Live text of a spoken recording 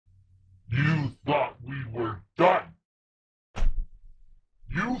You thought we were done.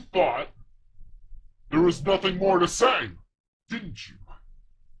 You thought there was nothing more to say, didn't you?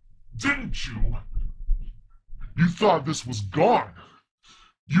 Didn't you? You thought this was gone.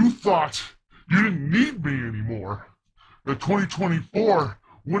 You thought you didn't need me anymore. That 2024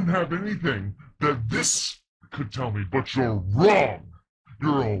 wouldn't have anything that this could tell me, but you're wrong.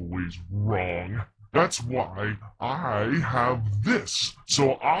 You're always wrong. That's why I have this,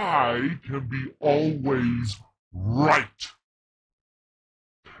 so I can be always right.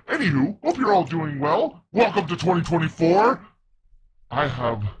 Anywho, hope you're all doing well. Welcome to 2024. I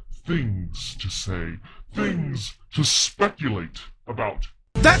have things to say, things to speculate about.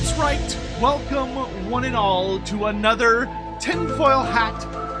 That's right. Welcome, one and all, to another tinfoil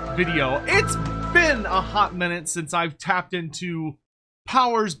hat video. It's been a hot minute since I've tapped into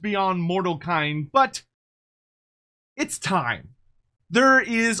powers beyond mortal kind, but it's time. There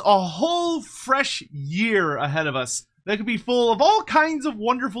is a whole fresh year ahead of us that could be full of all kinds of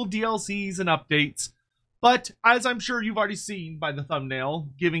wonderful DLCs and updates. But as I'm sure you've already seen by the thumbnail,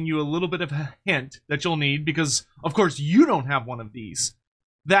 giving you a little bit of a hint that you'll need, because of course you don't have one of these,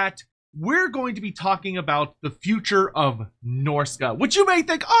 that we're going to be talking about the future of Norsca, which you may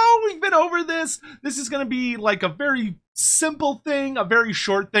think, oh, we've been over this. This is going to be like a very simple thing, a very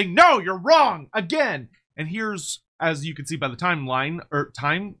short thing. No, you're wrong again. And here's, as you can see by the timeline, or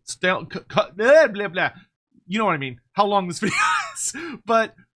blah, blah, blah. You know what I mean, how long this video is.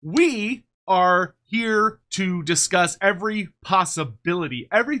 But we are here to discuss every possibility,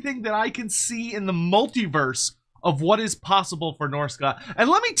 everything that I can see in the multiverse of what is possible for Norsca. And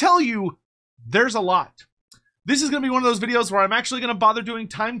let me tell you, there's a lot. This is going to be one of those videos where I'm actually going to bother doing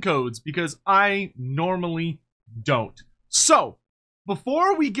time codes because I normally don't. So,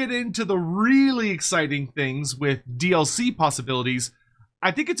 before we get into the really exciting things with DLC possibilities,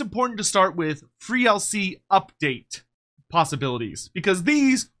 I think it's important to start with FLC update possibilities, because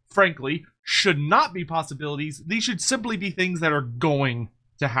these, frankly, should not be possibilities. These should simply be things that are going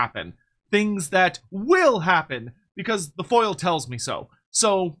to happen. Things that will happen, because the foil tells me so.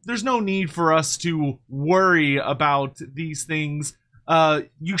 So there's no need for us to worry about these things.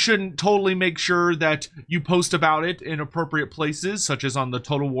 You shouldn't totally make sure that you post about it in appropriate places, such as on the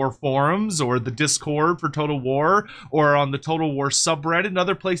Total War forums, or the Discord for Total War, or on the Total War subreddit and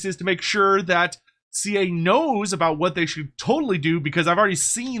other places, to make sure that CA knows about what they should totally do, because I've already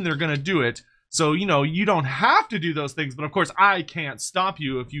seen they're going to do it. So, you know, you don't have to do those things, but of course I can't stop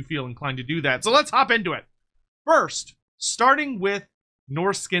you if you feel inclined to do that. So let's hop into it. First, starting with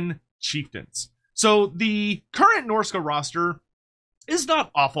Norscan Chieftains. So the current Norsca roster is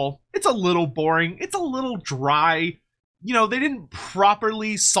not awful. It's a little boring. It's a little dry. You know, they didn't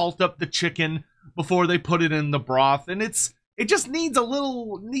properly salt up the chicken before they put it in the broth, and it just needs a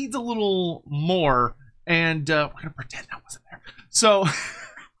little more. And we're gonna pretend that wasn't there. So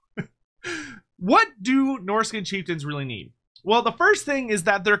what do Norscan Chieftains really need? Well, the first thing is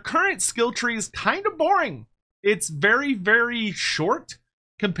that their current skill tree is kind of boring. It's very, very short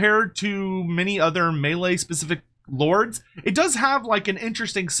compared to many other melee-specific lords. It does have like an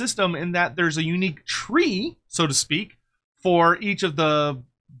interesting system in that there's a unique tree, so to speak, for each of the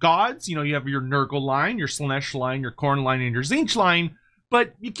gods. You know, you have your Nurgle line, your Slaanesh line, your Khorne line, and your Tzeentch line,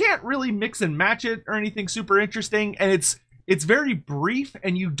 but you can't really mix and match it or anything super interesting, and it's very brief,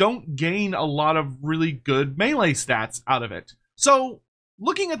 and you don't gain a lot of really good melee stats out of it. So,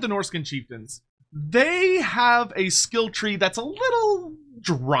 looking at the Norscan Chieftains, they have a skill tree that's a little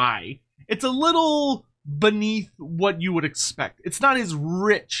dry. It's a little beneath what you would expect. It's not as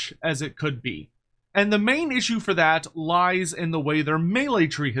rich as it could be. And the main issue for that lies in the way their melee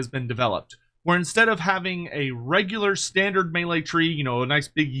tree has been developed, where instead of having a regular standard melee tree, you know, a nice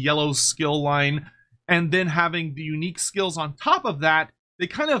big yellow skill line, and then having the unique skills on top of that, they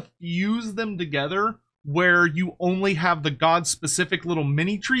kind of fuse them together, where you only have the god-specific little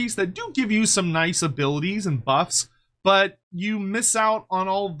mini trees that do give you some nice abilities and buffs, but you miss out on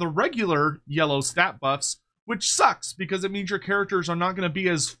all the regular yellow stat buffs, which sucks, because it means your characters are not going to be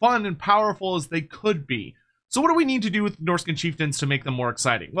as fun and powerful as they could be. So what do we need to do with Norscan Chieftains to make them more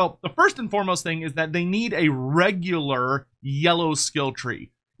exciting? Well, the first and foremost thing is that they need a regular yellow skill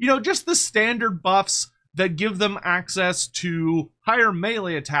tree. You know, just the standard buffs that give them access to higher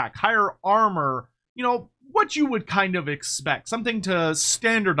melee attack, higher armor, you know, what you would kind of expect, something to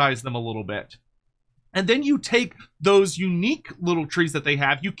standardize them a little bit. And then you take those unique little trees that they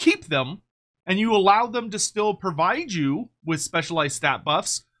have, you keep them, and you allow them to still provide you with specialized stat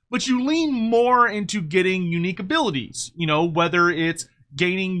buffs, but you lean more into getting unique abilities, you know, whether it's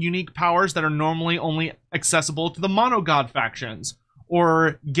gaining unique powers that are normally only accessible to the monogod factions,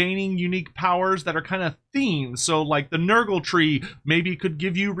 or gaining unique powers that are kind of themed. So like the Nurgle tree maybe could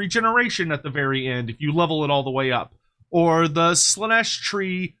give you regeneration at the very end if you level it all the way up. Or the Slaanesh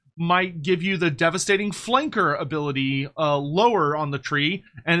tree might give you the devastating flanker ability lower on the tree,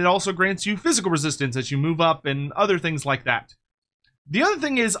 and it also grants you physical resistance as you move up and other things like that. The other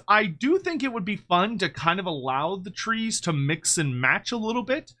thing is, I do think it would be fun to kind of allow the trees to mix and match a little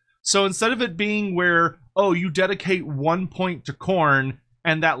bit. So instead of it being where, oh, you dedicate 1 point to Khorne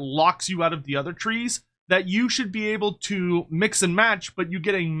and that locks you out of the other trees, that you should be able to mix and match, but you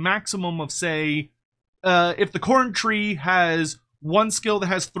get a maximum of, say, if the Khorne tree has one skill that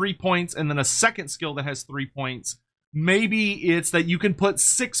has 3 points and then a second skill that has 3 points, maybe it's that you can put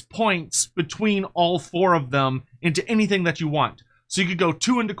 6 points between all 4 of them into anything that you want. So you could go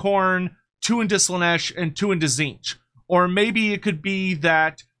 2 into Khorne, 2 into Slaanesh, and 2 into Tzeentch. Or maybe it could be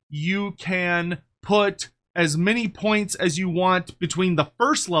that you can put as many points as you want between the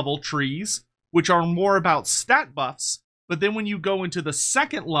first level trees, which are more about stat buffs, but then when you go into the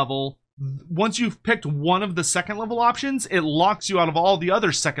second level, once you've picked one of the second level options, it locks you out of all the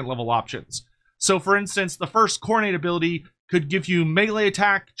other second level options. So for instance, the first Coronate ability could give you melee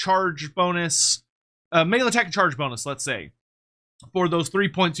attack, charge bonus, melee attack and charge bonus, let's say, for those 3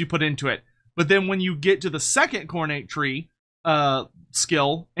 points you put into it. But then when you get to the second Coronate tree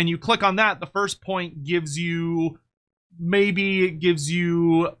skill and you click on that, the first point gives you, maybe it gives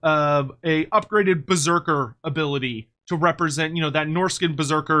you a upgraded berserker ability to represent, you know, that Norscan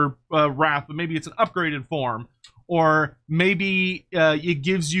berserker wrath, but maybe it's an upgraded form. Or maybe it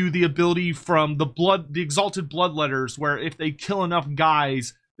gives you the ability from the exalted bloodletters, where if they kill enough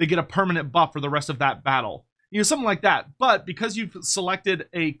guys, they get a permanent buff for the rest of that battle. You know, something like that. But because you've selected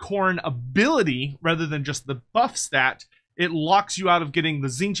a Khorne ability rather than just the buff stat, it locks you out of getting the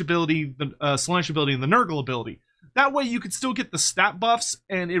Tzeentch ability, the Slaanesh ability, and the Nurgle ability. That way you could still get the stat buffs,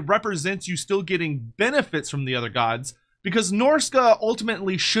 and it represents you still getting benefits from the other gods, because Norsca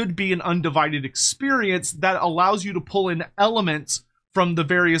ultimately should be an undivided experience that allows you to pull in elements from the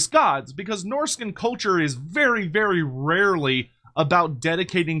various gods, because Norscan culture is very, very rarely about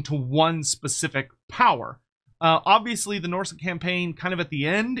dedicating to one specific power. Obviously, the Norsca campaign kind of at the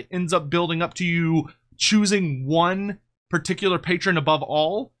end ends up building up to you choosing one particular patron above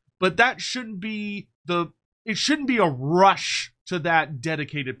all, but that shouldn't be it shouldn't be a rush to that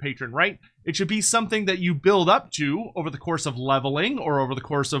dedicated patron, right? It should be something that you build up to over the course of leveling or over the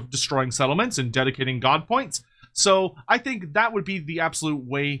course of destroying settlements and dedicating god points. So I think that would be the absolute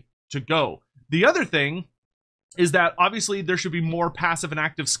way to go. The other thing is that obviously there should be more passive and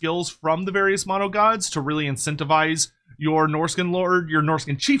active skills from the various mono gods to really incentivize your Norscan lord, your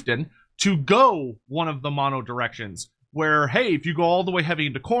Norscan chieftain, to go one of the mono directions. Where, hey, if you go all the way heavy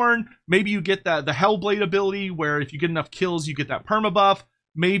into Khorne, maybe you get the Hellblade ability, where if you get enough kills, you get that perma buff.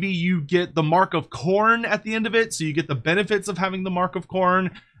 Maybe you get the Mark of Khorne at the end of it, so you get the benefits of having the Mark of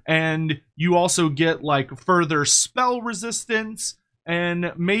Khorne, and you also get like further spell resistance,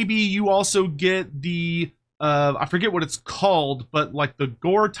 and maybe you also get the I forget what it's called, but like the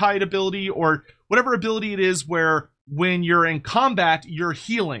Gore Tide ability, or whatever ability it is where when you're in combat, you're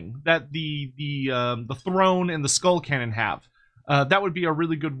healing, that the Throne and the Skull Cannon have. That would be a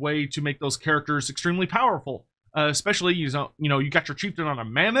really good way to make those characters extremely powerful. Especially, you know, you got your chieftain on a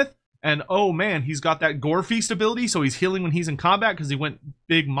mammoth, and oh man, he's got that Gore Feast ability, so he's healing when he's in combat because he went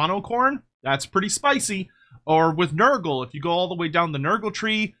big monocorn. That's pretty spicy. Or with Nurgle, if you go all the way down the Nurgle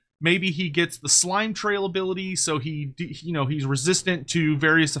tree, maybe he gets the Slime Trail ability, so he's resistant to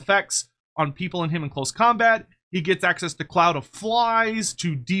various effects on people and him in close combat. He gets access to Cloud of Flies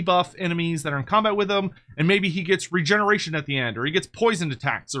to debuff enemies that are in combat with him, and maybe he gets regeneration at the end, or he gets poisoned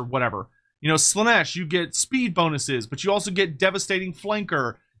attacks, or whatever. You know, Slaanesh, you get speed bonuses, but you also get devastating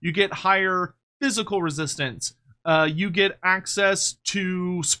flanker. You get higher physical resistance. You get access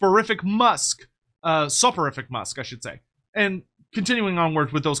to Soporific Musk, I should say. And continuing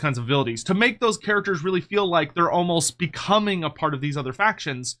onward with those kinds of abilities, to make those characters really feel like they're almost becoming a part of these other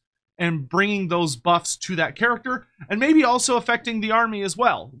factions, and bringing those buffs to that character, and maybe also affecting the army as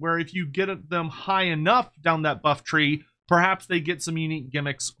well, where if you get them high enough down that buff tree, perhaps they get some unique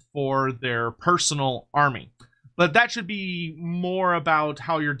gimmicks for their personal army. But that should be more about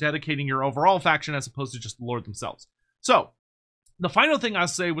how you're dedicating your overall faction as opposed to just the lord themselves. So, the final thing I'll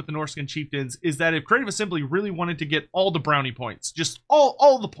say with the Norscan Chieftains is that if Creative Assembly really wanted to get all the brownie points, just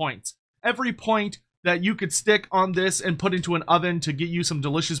all the points, every point that you could stick on this and put into an oven to get you some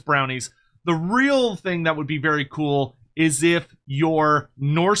delicious brownies, the real thing that would be very cool is if your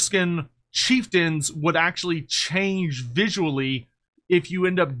Norscan Chieftains would actually change visually if you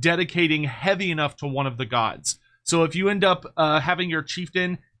end up dedicating heavy enough to one of the gods. So if you end up having your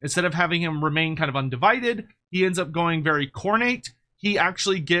chieftain, instead of having him remain kind of undivided, he ends up going very cornate. He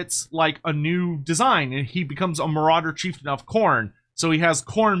actually gets like a new design, and he becomes a Marauder chieftain of Khorne. So he has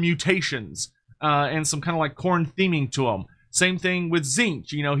Khorne mutations and some kind of like Khorne theming to him. Same thing with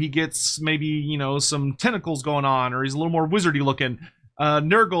Tzeentch. You know, he gets maybe, you know, some tentacles going on, or he's a little more wizardy looking.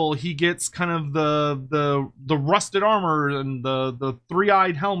 Nurgle, he gets kind of the rusted armor and the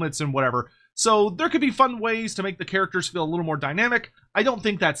three-eyed helmets and whatever. So there could be fun ways to make the characters feel a little more dynamic. I don't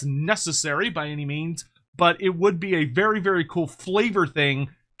think that's necessary by any means, but it would be a very, very cool flavor thing,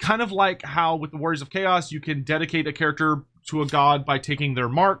 kind of like how with the Warriors of Chaos, you can dedicate a character to a god by taking their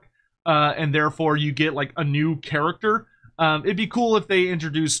mark, and therefore you get like a new character. It'd be cool if they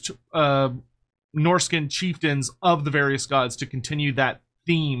introduced Norscan Chieftains of the various gods to continue that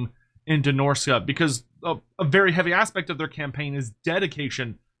theme into Norsca, because a very heavy aspect of their campaign is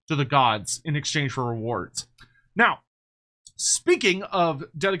dedication to the gods in exchange for rewards. Now, speaking of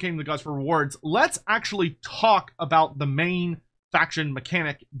dedicating the gods for rewards, let's actually talk about the main faction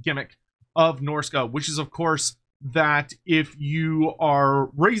mechanic gimmick of Norsca, which is, of course, that if you are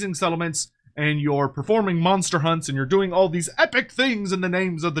raising settlements and you're performing monster hunts and you're doing all these epic things in the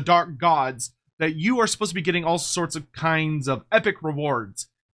names of the dark gods, that you are supposed to be getting all sorts of kinds of epic rewards.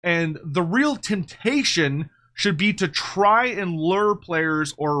 And the real temptation should be to try and lure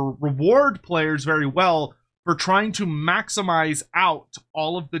players or reward players very well for trying to maximize out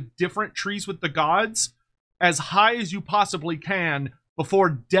all of the different trees with the gods as high as you possibly can before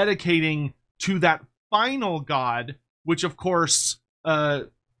dedicating to that final god, which of course,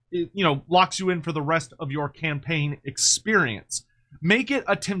 locks you in for the rest of your campaign experience. Make it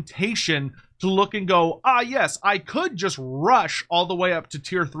a temptation to look and go, yes, I could just rush all the way up to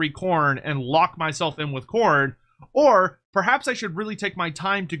tier 3 Khorne and lock myself in with Khorne, or perhaps I should really take my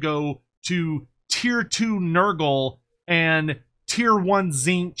time to go to tier 2 Nurgle and tier 1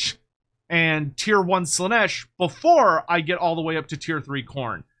 Tzeentch and tier 1 Slaanesh before I get all the way up to tier 3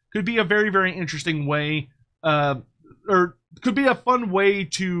 Khorne. Could be a very, very interesting way, or could be a fun way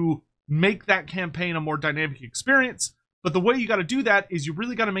to make that campaign a more dynamic experience. But the way you got to do that is you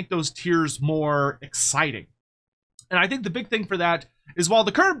really got to make those tiers more exciting. And I think the big thing for that is, while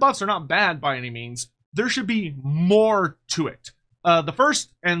the current buffs are not bad by any means, there should be more to it. The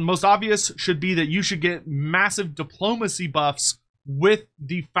first and most obvious should be that you should get massive diplomacy buffs with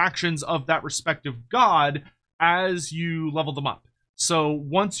the factions of that respective god as you level them up. So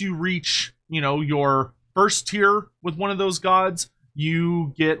once you reach, your first tier with one of those gods,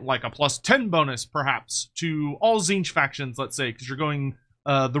 you get like a plus 10 bonus, perhaps, to all Tzeentch factions, let's say, because you're going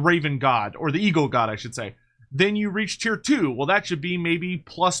the Raven God, or the Eagle God, I should say. Then you reach tier 2. Well, that should be maybe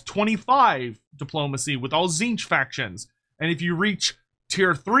plus 25 diplomacy with all Tzeentch factions. And if you reach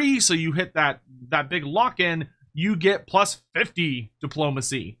tier 3, so you hit that big lock-in, you get plus 50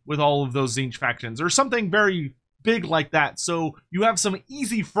 diplomacy with all of those Tzeentch factions, or something very big like that. So you have some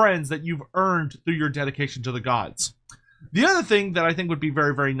easy friends that you've earned through your dedication to the gods. The other thing that I think would be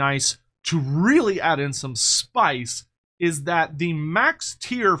very, very nice to really add in some spice is that the max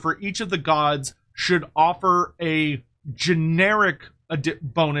tier for each of the gods should offer a generic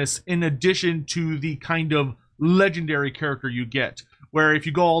bonus in addition to the kind of legendary character you get. Where if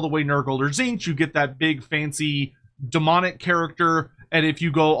you go all the way Nurgle or Tzeentch, you get that big fancy demonic character, and if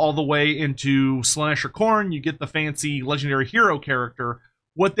you go all the way into Slaanesh or Khorne, you get the fancy legendary hero character.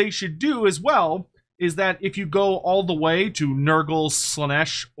 What they should do as well is that if you go all the way to Nurgle,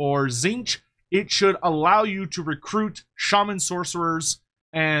 Slaanesh, or Tzeentch, it should allow you to recruit Shaman-Sorcerers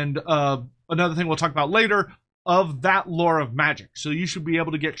and another thing we'll talk about later, of that lore of magic. So you should be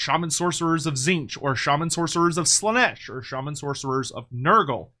able to get Shaman-Sorcerers of Tzeentch, or Shaman-Sorcerers of Slaanesh, or Shaman-Sorcerers of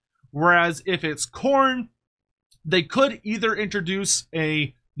Nurgle. Whereas if it's Khorne, they could either introduce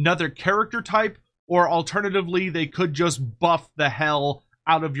another character type, or alternatively, they could just buff the hell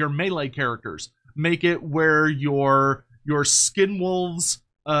out of your melee characters. Make it where your skin wolves,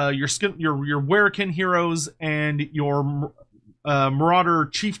 your Flayerkin heroes, and your Marauder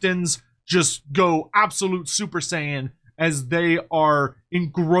chieftains just go absolute Super Saiyan as they are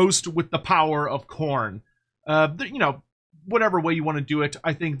engrossed with the power of Khorne. Whatever way you want to do it,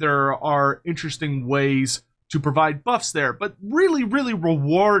 I think there are interesting ways to provide buffs there, but really, really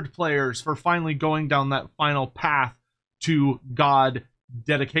reward players for finally going down that final path to god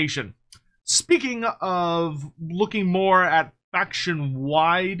dedication. Speaking of looking more at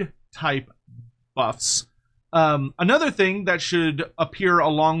faction-wide type buffs, another thing that should appear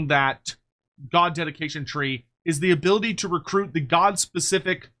along that god dedication tree is the ability to recruit the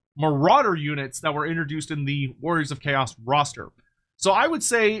god-specific Marauder units that were introduced in the Warriors of Chaos roster. So I would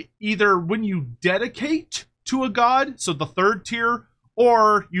say either when you dedicate to a god, so the third tier,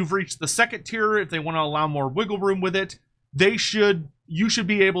 or you've reached the second tier if they want to allow more wiggle room with it, you should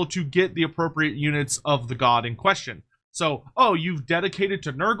be able to get the appropriate units of the god in question. So, oh, you've dedicated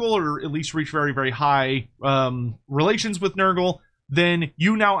to Nurgle, or at least reached very, very high relations with Nurgle, then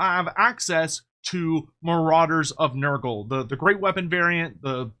you now have access to Marauders of Nurgle, the Great Weapon variant,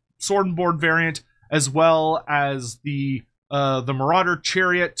 the Sword and Board variant, as well as the Marauder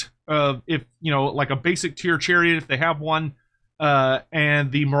Chariot, if, you know, like a basic tier chariot if they have one,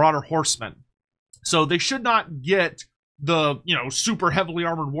 and the Marauder Horseman. So they should not get the, you know, super heavily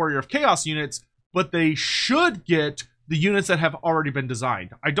armored Warrior of Chaos units, but they should get the units that have already been designed.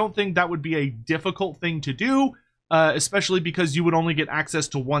 I don't think that would be a difficult thing to do, especially because you would only get access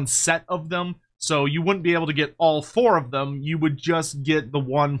to one set of them, so you wouldn't be able to get all 4 of them. You would just get the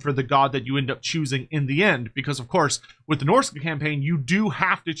one for the god that you end up choosing in the end, because of course, with the Norsca campaign, you do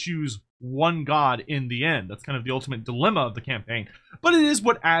have to choose one god in the end. That's kind of the ultimate dilemma of the campaign, but it is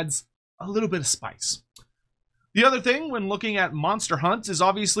what adds a little bit of spice. The other thing when looking at monster hunts is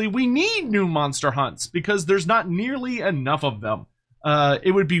obviously we need new monster hunts because there's not nearly enough of them.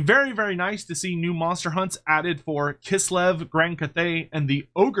 It would be very, very nice to see new monster hunts added for Kislev, Grand Cathay, and the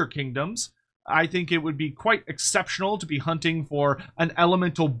Ogre Kingdoms. I think it would be quite exceptional to be hunting for an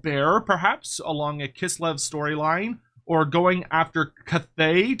elemental bear, perhaps, along a Kislev storyline, or going after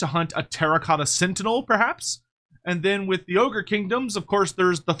Cathay to hunt a terracotta sentinel, perhaps. And then with the Ogre Kingdoms, of course,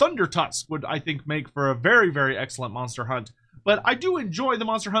 there's the Thunder Tusk, would I think make for a very, very excellent monster hunt. But I do enjoy the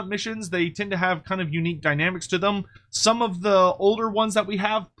monster hunt missions. They tend to have kind of unique dynamics to them. Some of the older ones that we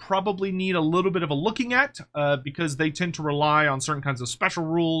have probably need a little bit of a looking at, because they tend to rely on certain kinds of special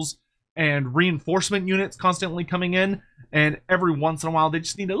rules and reinforcement units constantly coming in. And every once in a while, they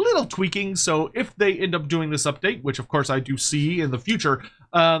just need a little tweaking. So if they end up doing this update, which of course I do see in the future,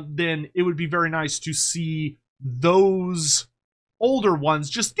 then it would be very nice to see those older ones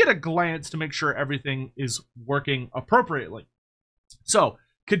just get a glance to make sure everything is working appropriately. So,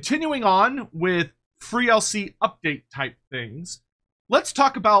 continuing on with free LC update type things, let's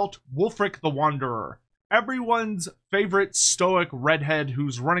talk about Wulfrik the Wanderer, everyone's favorite stoic redhead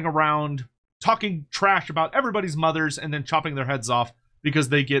who's running around talking trash about everybody's mothers and then chopping their heads off because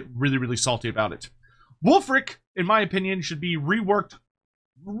they get really, really salty about it. Wulfrik, in my opinion, should be reworked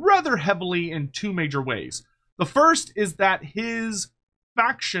rather heavily in 2 major ways. The first is that his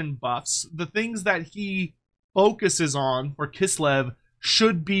faction buffs, the things that he focuses on for Kislev,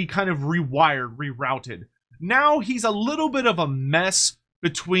 should be kind of rewired, rerouted. Now he's a little bit of a mess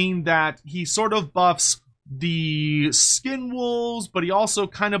between that he sort of buffs the skin wolves, but he also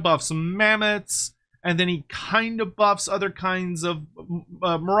kind of buffs mammoths, and then he kind of buffs other kinds of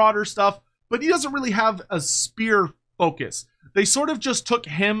marauder stuff, but he doesn't really have a spear focus. They sort of just took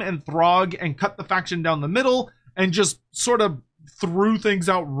him and Throgg and cut the faction down the middle and just sort of threw things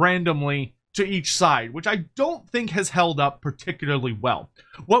out randomly to each side, which I don't think has held up particularly well.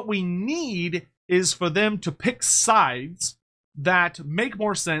 What we need is for them to pick sides that make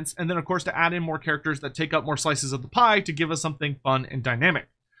more sense, and then of course to add in more characters that take up more slices of the pie to give us something fun and dynamic.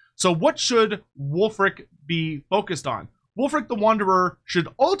 So what should Wulfrik be focused on? Wulfrik the Wanderer should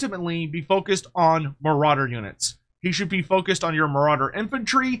ultimately be focused on Marauder units. He should be focused on your Marauder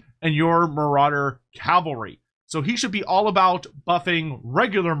infantry and your Marauder cavalry. So he should be all about buffing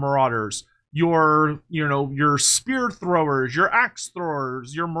regular Marauders, your spear throwers, your axe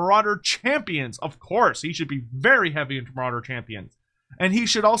throwers, your Marauder champions. Of course, he should be very heavy into Marauder champions. And he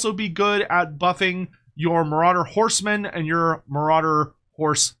should also be good at buffing your Marauder horsemen and your Marauder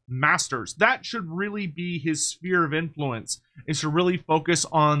horse masters. That should really be his sphere of influence. It should really focus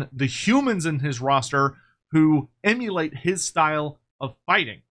on the humans in his roster who emulate his style of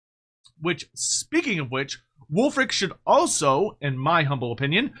fighting. Which, speaking of which, Wulfrik should also, in my humble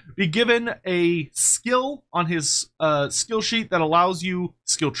opinion, be given a skill on his skill sheet that allows you,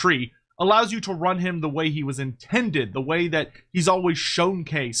 skill tree, allows you to run him the way he was intended, the way that he's always shown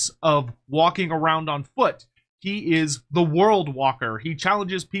case of walking around on foot. He is the world walker. He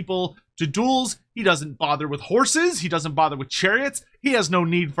challenges people to duels. He doesn't bother with horses. He doesn't bother with chariots. He has no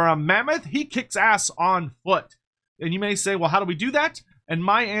need for a mammoth. He kicks ass on foot. And you may say, well, how do we do that? And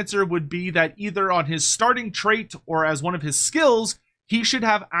my answer would be that either on his starting trait or as one of his skills, he should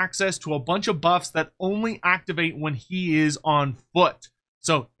have access to a bunch of buffs that only activate when he is on foot.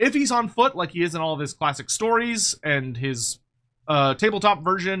 So if he's on foot, like he is in all of his classic stories and his tabletop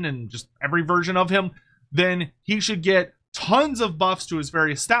version and just every version of him, then he should get tons of buffs to his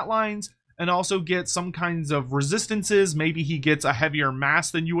various stat lines and also get some kinds of resistances. Maybe he gets a heavier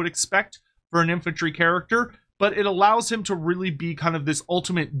mass than you would expect for an infantry character, but it allows him to really be kind of this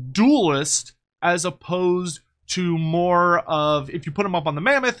ultimate duelist as opposed to more of, if you put him up on the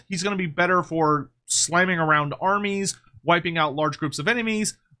mammoth, he's going to be better for slamming around armies, wiping out large groups of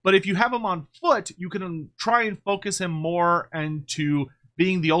enemies. But if you have him on foot, you can try and focus him more into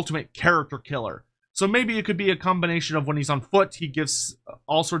being the ultimate character killer. So maybe it could be a combination of when he's on foot, he gives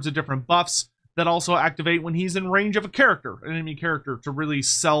all sorts of different buffs that also activate when he's in range of a character, an enemy character, to really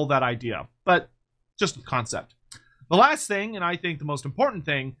sell that idea. But just a concept. The last thing, and I think the most important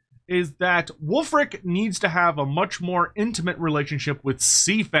thing, is that Wulfrik needs to have a much more intimate relationship with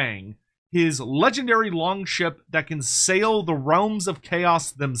Seafang, his legendary longship that can sail the realms of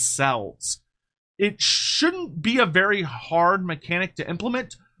chaos themselves. It shouldn't be a very hard mechanic to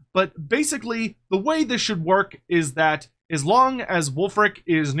implement, but basically the way this should work is that as long as Wulfrik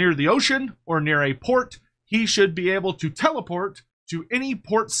is near the ocean or near a port, he should be able to teleport to any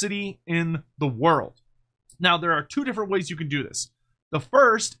port city in the world. Now, there are two different ways you can do this. The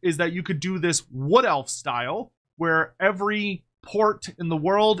first is that you could do this Wood Elf style, where every port in the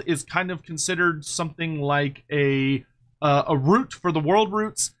world is kind of considered something like a route for the world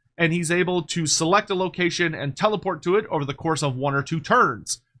routes, and he's able to select a location and teleport to it over the course of 1 or 2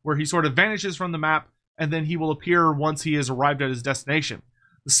 turns, where he sort of vanishes from the map, and then he will appear once he has arrived at his destination.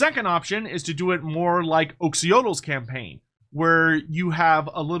 The second option is to do it more like Oxyodal's campaign, where you have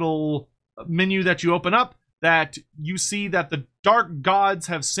a little menu that you open up that you see that the dark gods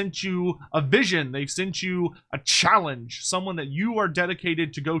have sent you a vision. They've sent you a challenge, someone that you are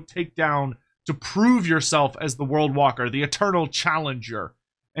dedicated to go take down to prove yourself as the World Walker, the eternal challenger.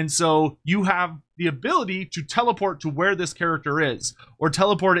 And so you have the ability to teleport to where this character is, or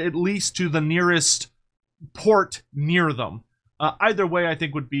teleport at least to the nearest port near them. Either way, I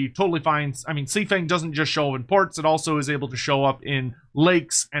think would be totally fine. I mean, Seafang doesn't just show up in ports, it also is able to show up in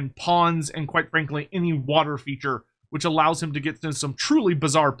lakes and ponds and, quite frankly, any water feature, which allows him to get to some truly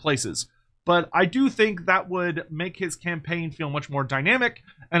bizarre places. But I do think that would make his campaign feel much more dynamic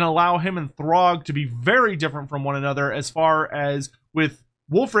and allow him and Throgg to be very different from one another, as far as with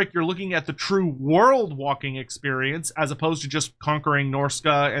Wulfrik, you're looking at the true world walking experience as opposed to just conquering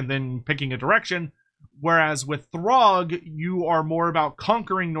Norsca and then picking a direction. Whereas with Throgg, you are more about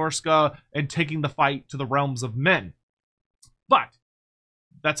conquering Norsca and taking the fight to the realms of men. But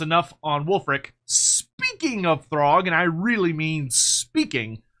that's enough on Wulfrik. Speaking of Throgg, and I really mean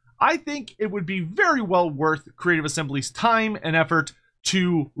speaking, I think it would be very well worth Creative Assembly's time and effort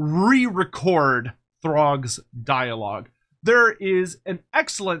to re-record Throgg's dialogue. There is an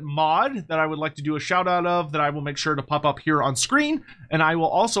excellent mod that I would like to do a shout out of that I will make sure to pop up here on screen, and I will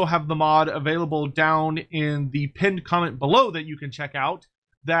also have the mod available down in the pinned comment below that you can check out.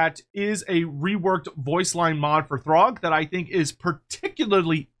 That is a reworked voice line mod for Throgg that I think is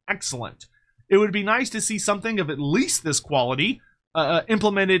particularly excellent. It would be nice to see something of at least this quality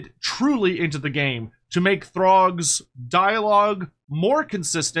implemented truly into the game to make Throgg's dialogue more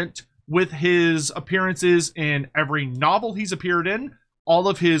consistent with his appearances in every novel he's appeared in, all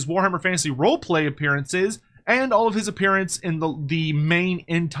of his Warhammer Fantasy Roleplay appearances, and all of his appearance in the main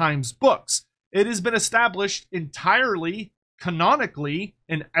End Times books. It has been established entirely, canonically,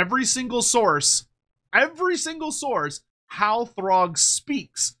 in every single source, how Throgg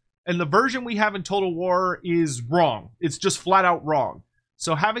speaks. And the version we have in Total War is wrong. It's just flat out wrong.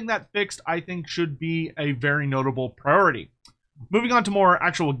 So having that fixed, I think, should be a very notable priority. Moving on to more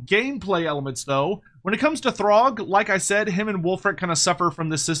actual gameplay elements, though, when it comes to Throgg, like I said, him and Wulfrik kind of suffer from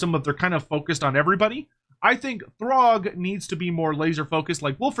this system of they're kind of focused on everybody. I think Throgg needs to be more laser-focused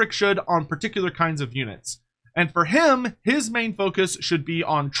like Wulfrik should on particular kinds of units. And for him, his main focus should be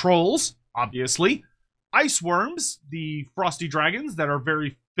on trolls, obviously, ice worms, the frosty dragons that are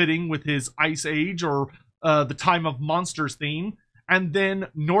very fitting with his Ice Age or the Time of Monsters theme, and then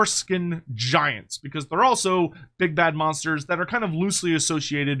Norscan giants, because they're also big bad monsters that are kind of loosely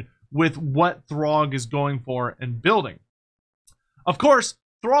associated with what Throgg is going for and building. Of course,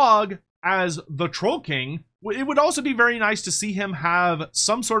 Throgg, as the Troll King, it would also be very nice to see him have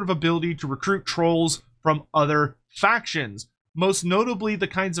some sort of ability to recruit trolls from other factions, most notably the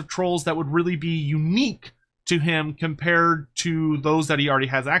kinds of trolls that would really be unique to him compared to those that he already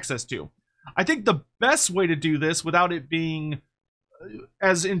has access to. I think the best way to do this without it being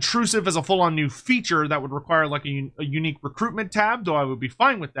as intrusive as a full-on new feature that would require like a unique recruitment tab, though I would be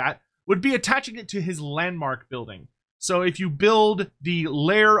fine with that, would be attaching it to his landmark building. So if you build the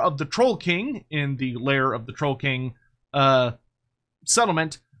Lair of the Troll King in the Lair of the Troll King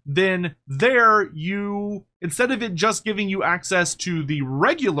settlement, then there you, instead of it just giving you access to the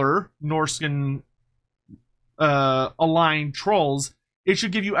regular Norscan aligned trolls, it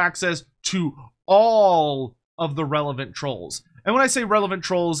should give you access to all of the relevant trolls. And when I say relevant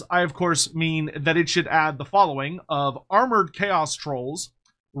trolls, I of course mean that it should add the following of armored chaos trolls,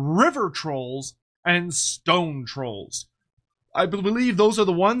 river trolls, and stone trolls. I believe those are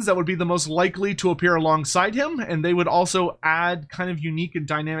the ones that would be the most likely to appear alongside him, and they would also add kind of unique and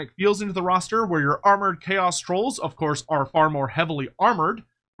dynamic feels into the roster, where your armored chaos trolls, of course, are far more heavily armored,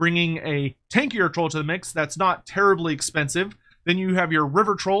 bringing a tankier troll to the mix that's not terribly expensive. Then you have your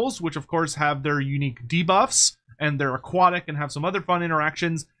river trolls, which of course have their unique debuffs, and they're aquatic and have some other fun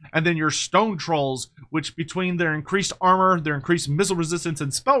interactions. And then your stone trolls, which between their increased armor, their increased missile resistance,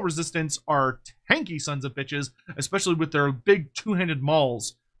 and spell resistance are tanky sons of bitches, especially with their big two-handed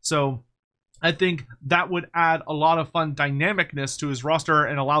mauls. So I think that would add a lot of fun dynamicness to his roster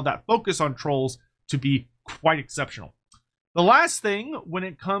and allow that focus on trolls to be quite exceptional. The last thing, when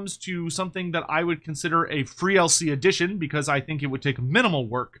it comes to something that I would consider a free LC addition, because I think it would take minimal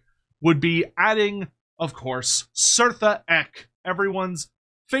work, would be adding, of course, Surtha Ek, everyone's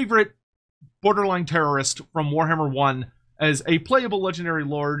favorite borderline terrorist from Warhammer 1, as a playable legendary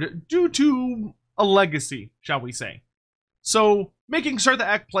lord due to a legacy, shall we say. So, making Surtha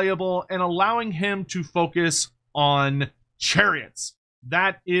Ek playable and allowing him to focus on chariots.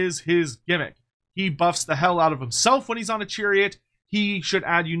 That is his gimmick. He buffs the hell out of himself when he's on a chariot. He should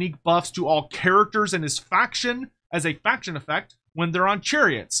add unique buffs to all characters in his faction as a faction effect when they're on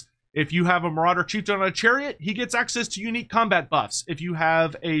chariots. If you have a Marauder Chieftain on a chariot, he gets access to unique combat buffs. If you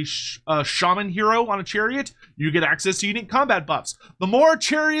have a Shaman hero on a chariot, you get access to unique combat buffs. The more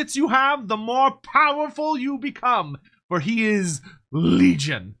chariots you have, the more powerful you become, for he is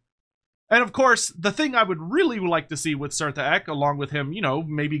Legion. And of course, the thing I would really like to see with Surtha Ek, along with him, you know,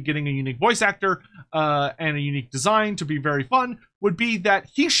 maybe getting a unique voice actor and a unique design to be very fun, would be that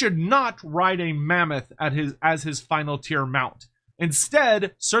he should not ride a mammoth as his final tier mount.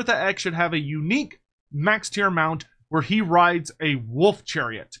 Instead, Surtha Ek should have a unique max tier mount where he rides a wolf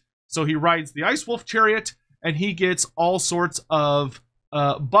chariot. So he rides the Ice Wolf chariot, and he gets all sorts of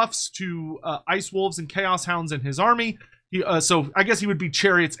buffs to Ice Wolves and Chaos Hounds in his army. So I guess he would be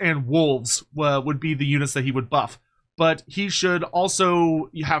chariots and wolves would be the units that he would buff. But he should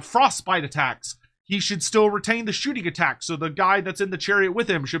also have frostbite attacks. He should still retain the shooting attack. So the guy that's in the chariot with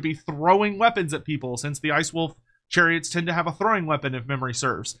him should be throwing weapons at people, since the Ice Wolf chariots tend to have a throwing weapon if memory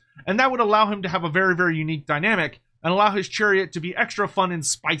serves. And that would allow him to have a very, very unique dynamic and allow his chariot to be extra fun and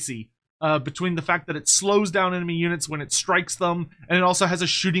spicy. Between the fact that it slows down enemy units when it strikes them, and it also has a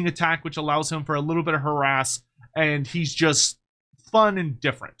shooting attack which allows him for a little bit of harass, and he's just fun and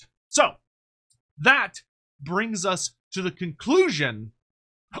different. So, that brings us to the conclusion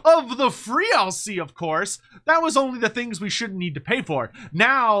of the free LC, of course. That was only the things we shouldn't need to pay for.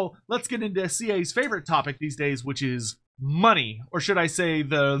 Now, let's get into CA's favorite topic these days, which is money. Or should I say,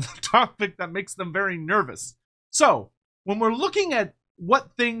 the topic that makes them very nervous. So, when we're looking at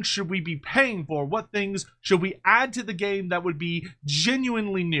what things should we be paying for? What things should we add to the game that would be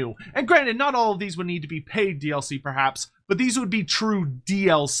genuinely new? And granted, not all of these would need to be paid DLC perhaps, but these would be true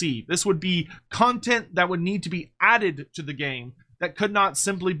DLC. This would be content that would need to be added to the game that could not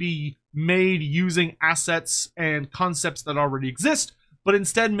simply be made using assets and concepts that already exist, but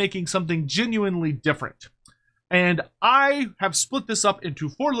instead making something genuinely different. And I have split this up into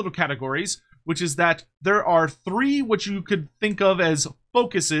 4 little categories, which is that there are 3 which you could think of as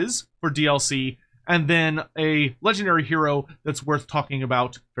focuses for DLC, and then a legendary hero that's worth talking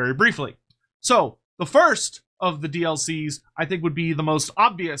about very briefly. So, the first of the DLCs I think would be the most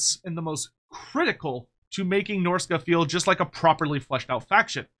obvious and the most critical to making Norsca feel just like a properly fleshed out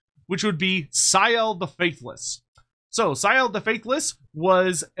faction, which would be Sayl the Faithless. So, Sayl the Faithless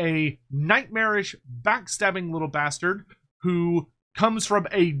was a nightmarish, backstabbing little bastard who comes from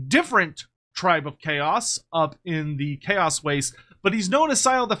a different tribe of chaos up in the Chaos Waste, but he's known as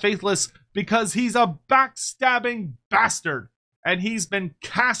Sayl the Faithless because he's a backstabbing bastard, and he's been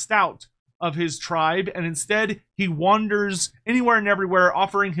cast out of his tribe, and instead he wanders anywhere and everywhere,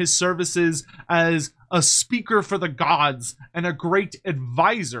 offering his services as a speaker for the gods and a great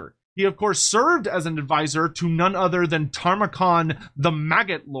advisor. He of course served as an advisor to none other than Tarmakhan the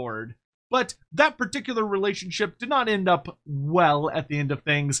Maggot Lord, but that particular relationship did not end up well at the end of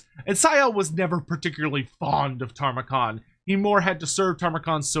things, and Sayl was never particularly fond of Tarmakhan. He more had to serve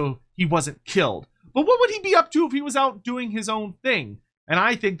Tarmakhan so he wasn't killed. But what would he be up to if he was out doing his own thing? And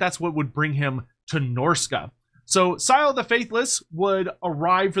I think that's what would bring him to Norsca. So Sayl the Faithless would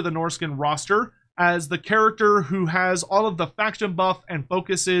arrive for the Norscan roster as the character who has all of the faction buff and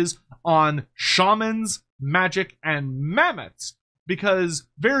focuses on shamans, magic, and mammoths. Because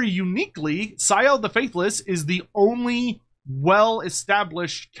very uniquely, Sayl the Faithless is the only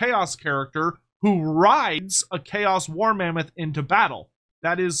well-established chaos character who rides a Chaos War Mammoth into battle.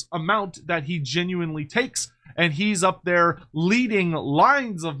 That is a mount that he genuinely takes, and he's up there leading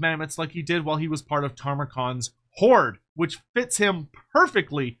lines of mammoths like he did while he was part of Tarmokon's Horde, which fits him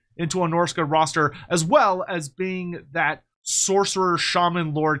perfectly into a Norsca roster, as well as being that sorcerer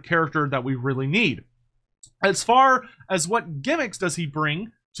shaman lord character that we really need. As far as what gimmicks does he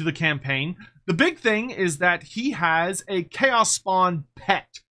bring to the campaign, the big thing is that he has a Chaos Spawn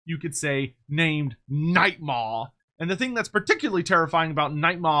pet, you could say, named Nightmaw. And the thing that's particularly terrifying about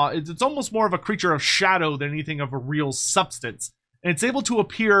Nightmaw is it's almost more of a creature of shadow than anything of a real substance. And it's able to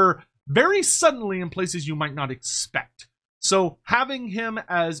appear very suddenly in places you might not expect. So having him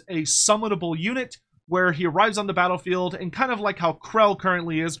as a summonable unit where he arrives on the battlefield, and kind of like how Krell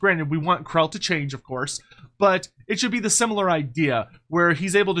currently is, granted we want Krell to change of course, but it should be the similar idea where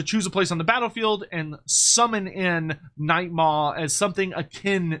he's able to choose a place on the battlefield and summon in Nightmaw as something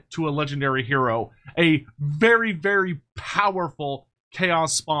akin to a legendary hero. A very, very powerful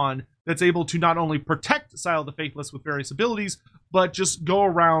Chaos Spawn that's able to not only protect Sayl the Faithless with various abilities, but just go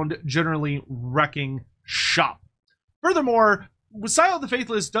around generally wrecking shop. Furthermore, Sayl the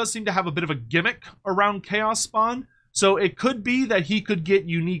Faithless does seem to have a bit of a gimmick around Chaos Spawn, so it could be that he could get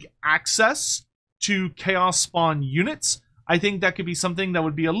unique access to Chaos Spawn units. I think that could be something that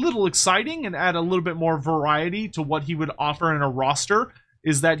would be a little exciting and add a little bit more variety to what he would offer in a roster,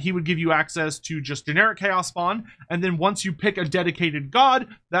 is that he would give you access to just generic Chaos Spawn, and then once you pick a dedicated god,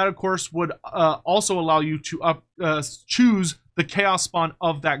 that of course would also allow you to choose the Chaos Spawn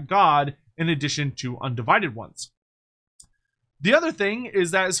of that god in addition to undivided ones. The other thing is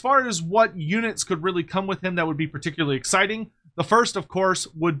that as far as what units could really come with him that would be particularly exciting, the first, of course,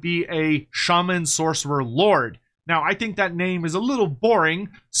 would be a Shaman-Sorcerer Lord. Now, I think that name is a little boring,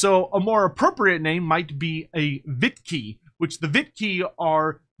 so a more appropriate name might be a Vitki, which the Vitki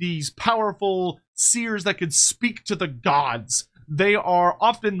are these powerful seers that could speak to the gods. They are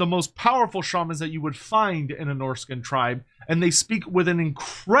often the most powerful shamans that you would find in a Norscan tribe, and they speak with an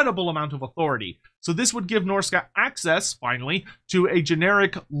incredible amount of authority. So this would give Norsca access, finally, to a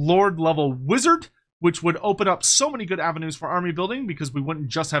generic Lord-level wizard, which would open up so many good avenues for army building because we wouldn't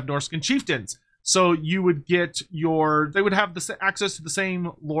just have Norscan Chieftains. So you would get they would have access to the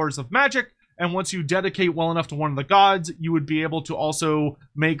same lores of magic, and once you dedicate well enough to one of the gods, you would be able to also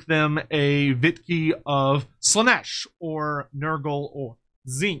make them a Vitki of Slaanesh, or Nurgle, or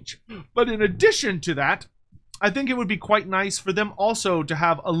Tzeentch. But in addition to that, I think it would be quite nice for them also to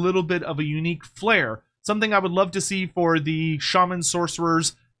have a little bit of a unique flair. Something I would love to see for the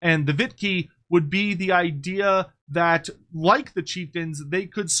Shaman-Sorcerers and the Vitki would be the idea that, like the Chieftains, they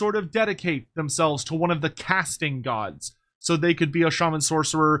could sort of dedicate themselves to one of the casting gods. So they could be a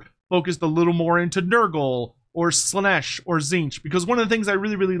Shaman-Sorcerer focused a little more into Nurgle, or Slaanesh, or Tzeentch. Because one of the things I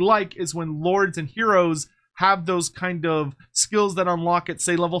really, really like is when lords and heroes have those kind of skills that unlock at,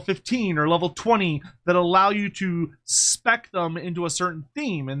 say, level 15 or level 20 that allow you to spec them into a certain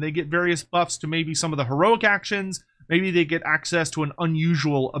theme, and they get various buffs to maybe some of the heroic actions. Maybe they get access to an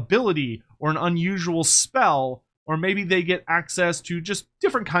unusual ability or an unusual spell, or maybe they get access to just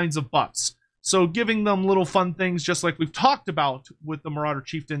different kinds of buffs. So giving them little fun things, just like we've talked about with the Marauder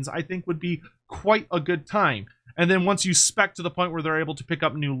Chieftains, I think would be quite a good time. And then once you spec to the point where they're able to pick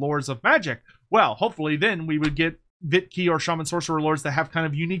up new lores of magic, well, hopefully then we would get Vitki or Shaman-Sorcerer lords that have kind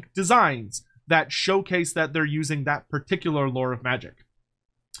of unique designs that showcase that they're using that particular lore of magic.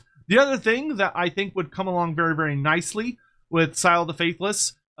 The other thing that I think would come along very, very nicely with Sayl the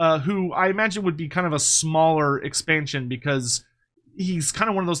Faithless, who I imagine would be kind of a smaller expansion because he's kind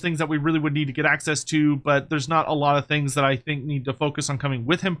of one of those things that we really would need to get access to, but there's not a lot of things that I think need to focus on coming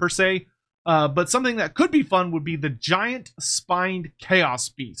with him per se. But something that could be fun would be the Giant Spined Chaos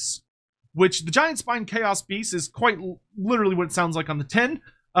Beast, which the Giant Spined Chaos Beast is quite literally what it sounds like on the tin.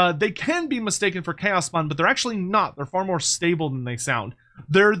 They can be mistaken for Chaos Spawn, but they're actually not. They're far more stable than they sound.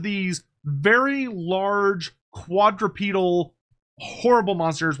 They're these very large, quadrupedal, horrible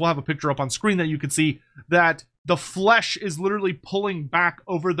monsters. We'll have a picture up on screen that you can see that the flesh is literally pulling back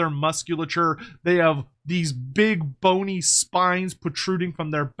over their musculature. They have these big bony spines protruding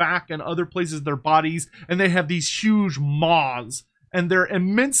from their back and other places of their bodies, and they have these huge maws. And they're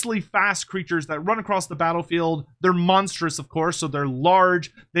immensely fast creatures that run across the battlefield. They're monstrous, of course, so they're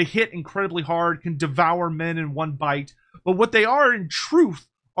large. They hit incredibly hard, can devour men in one bite. But what they are in truth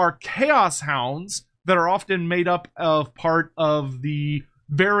are chaos hounds that are often made up of part of the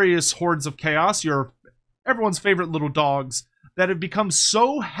various hordes of chaos, everyone's favorite little dogs, that have become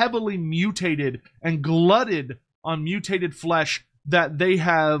so heavily mutated and glutted on mutated flesh that they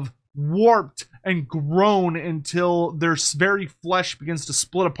have warped and grown until their very flesh begins to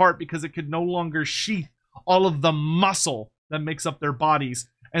split apart because it could no longer sheath all of the muscle that makes up their bodies.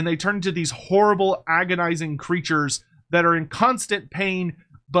 And they turn into these horrible, agonizing creatures that are in constant pain,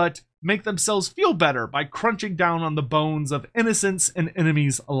 but make themselves feel better by crunching down on the bones of innocents and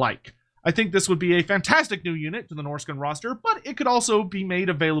enemies alike. I think this would be a fantastic new unit to the Norscan roster, but it could also be made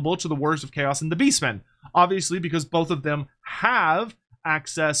available to the Warriors of Chaos and the Beastmen. Obviously, because both of them have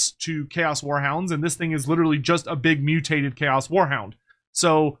access to Chaos Warhounds, and this thing is literally just a big mutated Chaos Warhound.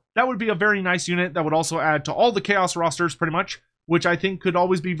 So that would be a very nice unit that would also add to all the Chaos rosters, pretty much, which I think could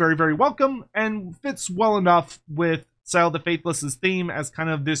always be very, very welcome, and fits well enough with Sayl the Faithless' theme as kind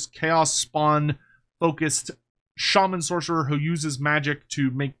of this Chaos Spawn-focused Shaman-Sorcerer who uses magic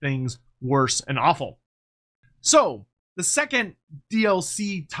to make things worse and awful. So, the second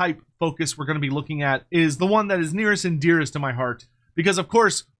DLC type focus we're going to be looking at is the one that is nearest and dearest to my heart, because of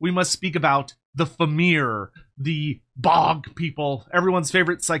course we must speak about the Fimir, the bog people, everyone's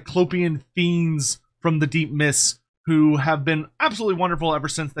favorite cyclopean fiends from the deep mists, who have been absolutely wonderful ever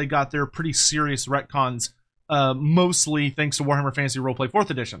since they got their pretty serious retcons, mostly thanks to Warhammer Fantasy Roleplay 4th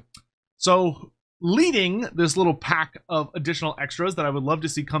Edition. So, leading this little pack of additional extras that I would love to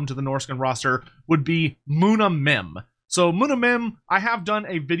see come to the Norscan roster would be Mòna Mimn. So Mòna Mimn, I have done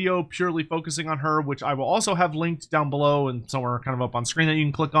a video purely focusing on her, which I will also have linked down below and somewhere kind of up on screen that you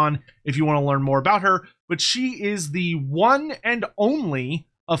can click on if you want to learn more about her. But she is the one and only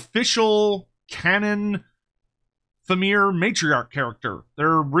official canon Fimir matriarch character.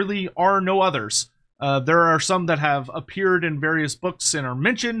 There really are no others. There are some that have appeared in various books and are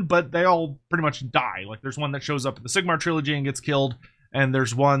mentioned, but they all pretty much die. Like, there's one that shows up in the Sigmar trilogy and gets killed, and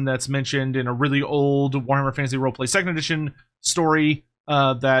there's one that's mentioned in a really old Warhammer Fantasy Roleplay 2nd Edition story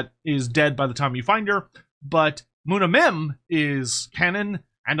that is dead by the time you find her. But Mòna Mimn is canon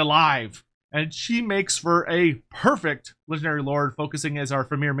and alive, and she makes for a perfect Legendary Lord, focusing as our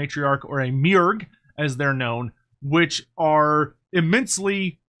Fimir matriarch, or a Beorg, as they're known, which are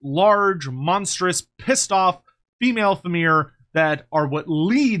immensely large, monstrous, pissed off female Fimir that are what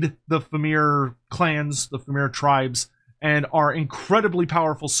lead the Fimir clans, the Fimir tribes, and are incredibly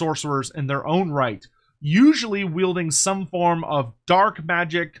powerful sorcerers in their own right, usually wielding some form of dark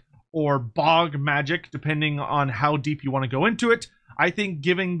magic or bog magic, depending on how deep you want to go into it. I think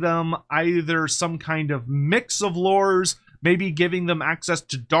giving them either some kind of mix of lores, maybe giving them access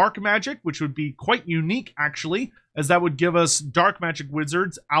to dark magic, which would be quite unique, actually, as that would give us dark magic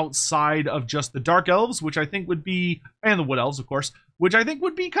wizards outside of just the dark elves, which I think would be, and the wood elves, of course, which I think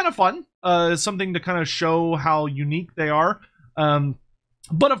would be kind of fun, something to kind of show how unique they are.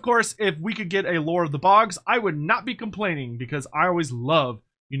 But of course, if we could get a lore of the bogs, I would not be complaining, because I always love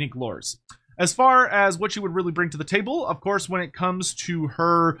unique lores. As far as what she would really bring to the table, of course, when it comes to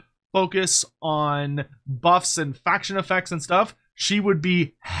her focus on buffs and faction effects and stuff, she would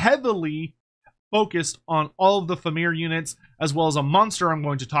be heavily focused on all of the Fimir units, as well as a monster I'm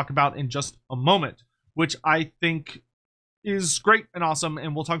going to talk about in just a moment, which I think is great and awesome,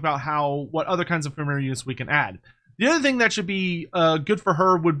 and we'll talk about what other kinds of Fimir units we can add. The other thing that should be good for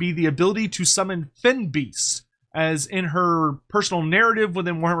her would be the ability to summon Fenbeasts, as in her personal narrative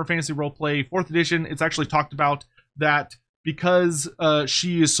within Warhammer Fantasy Roleplay 4th Edition, it's actually talked about that because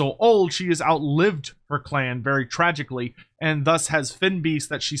she is so old, she has outlived her clan very tragically, and thus has Fenbeasts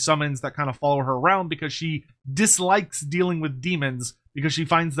that she summons that kind of follow her around because she dislikes dealing with demons, because she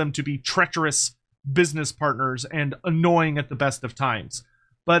finds them to be treacherous business partners and annoying at the best of times.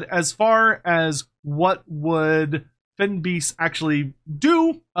 But as far as what would Fenbeasts actually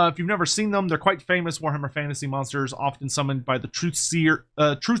do, if you've never seen them, they're quite famous Warhammer Fantasy monsters, often summoned by the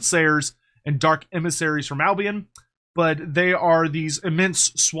Truthsayers and Dark Emissaries from Albion. But they are these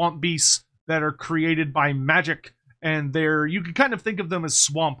immense swamp beasts that are created by magic, and you can kind of think of them as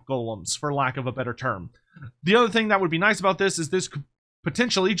swamp golems, for lack of a better term. The other thing that would be nice about this is this could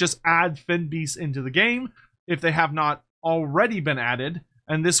potentially just add Fenbeasts into the game if they have not already been added,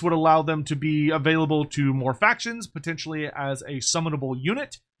 and this would allow them to be available to more factions, potentially as a summonable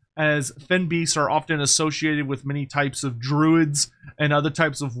unit, as Fenbeasts are often associated with many types of druids and other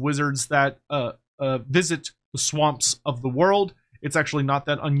types of wizards that visit the swamps of the world. It's actually not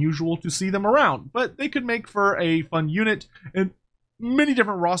that unusual to see them around, but they could make for a fun unit in many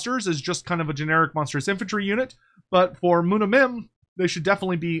different rosters as just kind of a generic monstrous infantry unit. But for Mòna Mimn, they should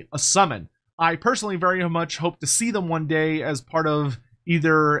definitely be a summon. I personally very much hope to see them one day as part of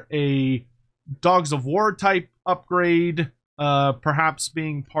either a Dogs of War type upgrade, perhaps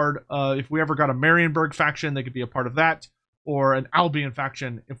being part of, if we ever got a Marienburg faction, they could be a part of that, or an Albion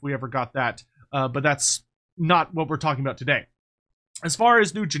faction if we ever got that. But that's not what we're talking about today. As far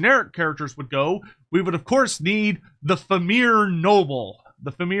as new generic characters would go, we would of course need the Fimir Noble.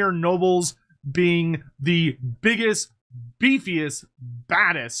 The Fimir Nobles being the biggest, beefiest,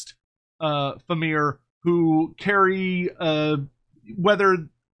 baddest Fimir who carry whether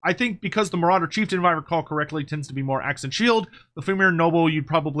I think because the Marauder Chieftain, if I recall correctly, tends to be more axe and shield. The Fimir Noble, you'd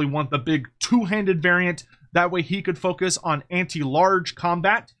probably want the big two-handed variant. That way he could focus on anti-large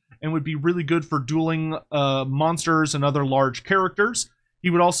combat and would be really good for dueling monsters and other large characters.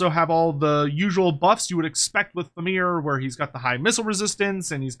 He would also have all the usual buffs you would expect with Fimir, where he's got the high missile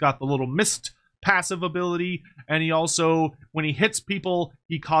resistance and he's got the little mist passive ability, and he also, when he hits people,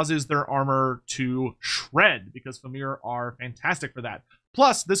 he causes their armor to shred, because Fimir are fantastic for that.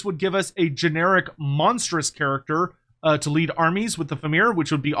 Plus, this would give us a generic monstrous character to lead armies with the Fimir,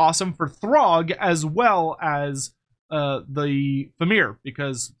 which would be awesome for Throgg as well as the Fimir,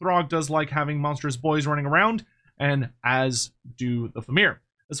 because Throgg does like having monstrous boys running around, and as do the Fimir.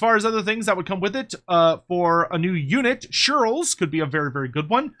 As far as other things that would come with it, for a new unit, Shearls could be a very, very good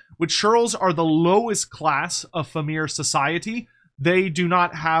one, which Shearls are the lowest class of Fimir society. They do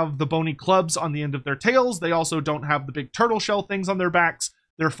not have the bony clubs on the end of their tails. They also don't have the big turtle shell things on their backs.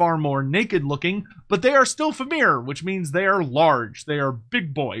 They're far more naked looking, but they are still Fimir, which means they are large. They are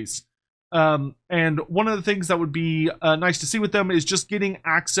big boys. And one of the things that would be nice to see with them is just getting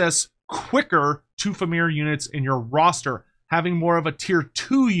access quicker to Fimir units in your roster. Having more of a tier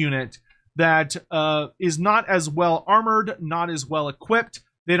 2 unit that is not as well armored, not as well equipped.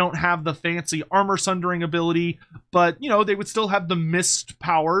 They don't have the fancy armor sundering ability, but, you know, they would still have the mist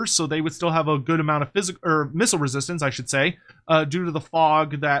powers, so they would still have a good amount of physical or missile resistance, I should say, due to the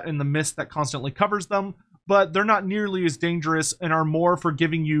fog that and the mist that constantly covers them. But they're not nearly as dangerous and are more for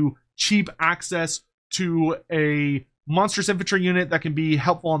giving you cheap access to a monstrous infantry unit that can be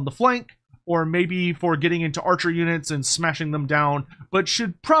helpful on the flank, or maybe for getting into archer units and smashing them down, but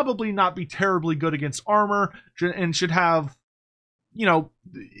should probably not be terribly good against armor, and should have, you know,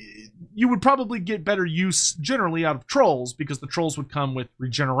 you would probably get better use generally out of trolls, because the trolls would come with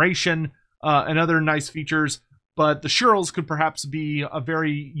regeneration and other nice features, but the Shearls could perhaps be a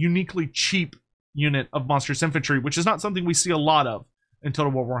very uniquely cheap unit of monstrous infantry, which is not something we see a lot of in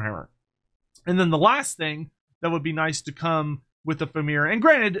Total War Warhammer. And then the last thing that would be nice to come with the Fimir, and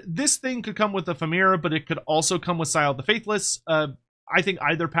granted, this thing could come with the Fimir, but it could also come with Sayl the Faithless. I think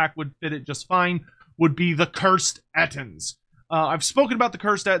either pack would fit it just fine, would be the Curs'd Ettins. I've spoken about the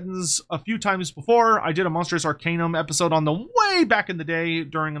Curs'd Ettins a few times before. I did a Monstrous Arcanum episode on them way back in the day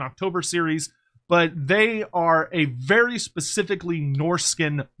during an October series, but they are a very specifically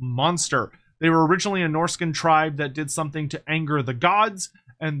Norscan monster. They were originally a Norscan tribe that did something to anger the gods,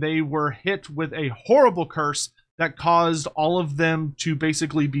 and they were hit with a horrible curse that caused all of them to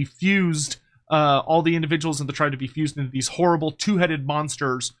basically be fused, all the individuals in the tribe to be fused into these horrible two-headed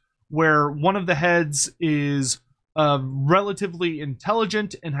monsters, where one of the heads is relatively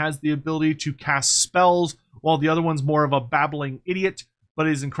intelligent and has the ability to cast spells, while the other one's more of a babbling idiot, but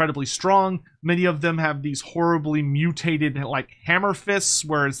is incredibly strong. Many of them have these horribly mutated, like, hammer fists,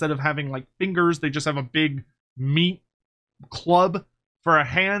 where instead of having, like, fingers, they just have a big meat club for a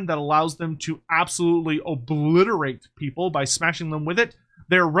hand that allows them to absolutely obliterate people by smashing them with it.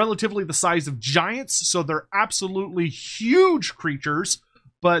 They're relatively the size of giants, so they're absolutely huge creatures,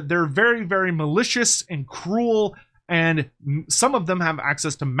 but they're very, very malicious and cruel, and some of them have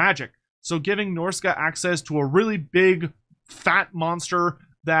access to magic. So giving Norsca access to a really big, fat monster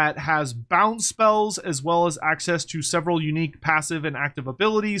that has bound spells, as well as access to several unique passive and active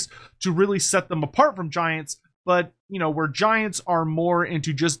abilities to really set them apart from giants. But, you know, where giants are more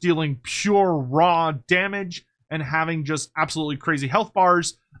into just dealing pure raw damage and having just absolutely crazy health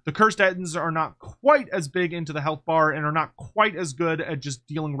bars, the Curs'd Ettins are not quite as big into the health bar and are not quite as good at just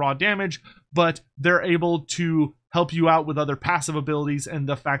dealing raw damage, but they're able to help you out with other passive abilities and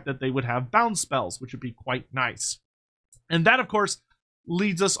the fact that they would have bound spells, which would be quite nice. And that, of course,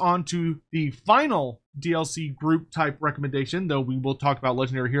 leads us on to the final DLC group type recommendation, though we will talk about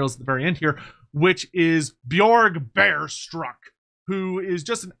Legendary Heroes at the very end here, which is Beorg Bearstruck, who is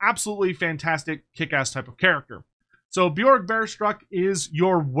just an absolutely fantastic kick-ass type of character. So Beorg Bearstruck is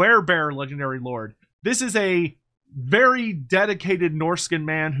your Werebear Legendary Lord. This is a very dedicated Norscan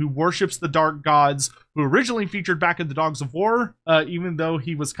man who worships the dark gods, who originally featured back in the Dogs of War, even though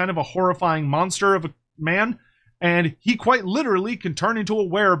he was kind of a horrifying monster of a man. And he quite literally can turn into a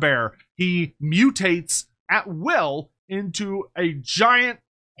werebear. He mutates at will into a giant,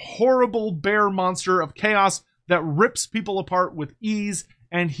 horrible bear monster of chaos that rips people apart with ease,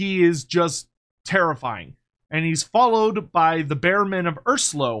 and he is just terrifying. And he's followed by the Bearmen of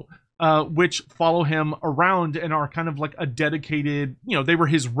Urslo, which follow him around and are kind of like a dedicated, they were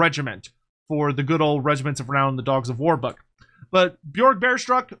his regiment for the good old regiments of renown, the Dogs of War book. But Beorg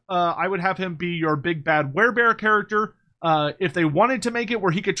Bearstruck, I would have him be your big bad werebear character. If they wanted to make it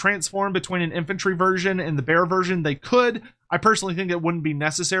where he could transform between an infantry version and the bear version, they could. I personally think it wouldn't be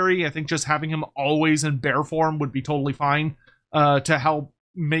necessary. I think just having him always in bear form would be totally fine to help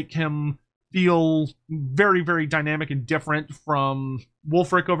make him feel very, very dynamic and different from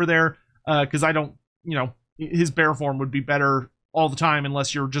Wulfrik over there. Because I don't, his bear form would be better all the time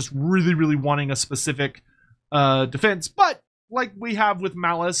unless you're just really, really wanting a specific defense. But like we have with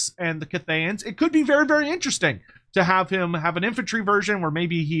Malice and the Cathayans, it could be very, very interesting to have him have an infantry version where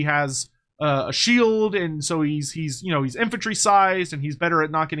maybe he has a shield, and so he's infantry sized, and he's better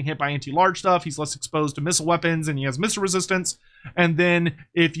at not getting hit by anti-large stuff. He's less exposed to missile weapons, and he has missile resistance. And then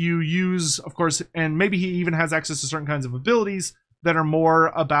if you use, of course, and maybe he even has access to certain kinds of abilities that are more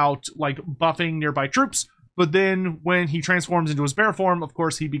about like buffing nearby troops. But then when he transforms into his bear form, of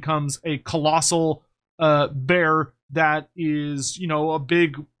course, he becomes a colossal bear that is, a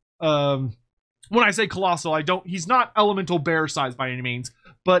big. When I say colossal, he's not elemental bear size by any means,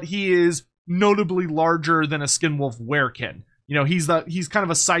 but he is notably larger than a skinwolf werekin. He's kind of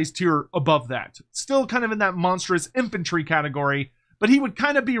a size tier above that. Still kind of in that monstrous infantry category, but he would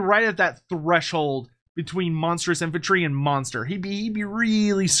kind of be right at that threshold between monstrous infantry and monster. He'd be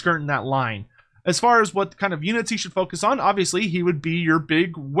really skirting that line. As far as what kind of units he should focus on, obviously he would be your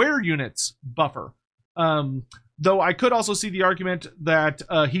big were units buffer. Though I could also see the argument that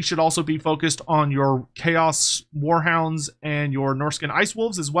he should also be focused on your Chaos Warhounds and your Norscan Ice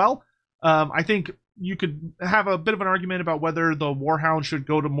Wolves as well. I think you could have a bit of an argument about whether the Warhound should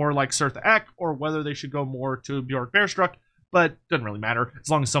go to more like Surtha Ek or whether they should go more to Beorg Bearstruck, but doesn't really matter as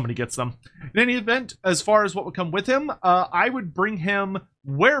long as somebody gets them. In any event, as far as what would come with him, I would bring him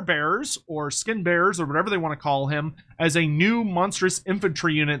werebears or skin bears or whatever they want to call him as a new monstrous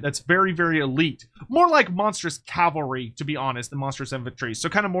infantry unit that's very, very elite. More like monstrous cavalry, to be honest, than monstrous infantry. So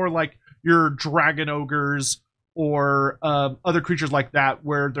kind of more like your dragon ogres or other creatures like that,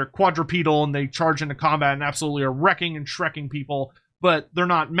 where they're quadrupedal and they charge into combat and absolutely are wrecking and shrekking people, but they're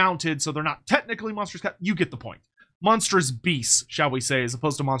not mounted, so they're not technically monstrous. You get the point. Monstrous beasts, shall we say, as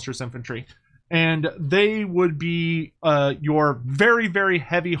opposed to monstrous infantry. And they would be your very, very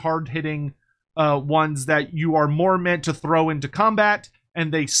heavy, hard-hitting ones that you are more meant to throw into combat,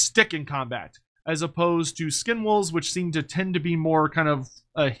 and they stick in combat, as opposed to skinwolves, which seem to tend to be more kind of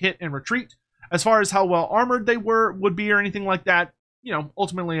a hit and retreat. As far as how well armored they would be or anything like that,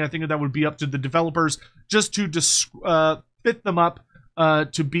 ultimately I think that would be up to the developers just to fit them up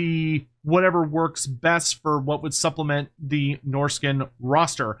to be whatever works best for what would supplement the Norscan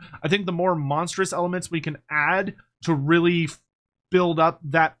roster. I think the more monstrous elements we can add to really build up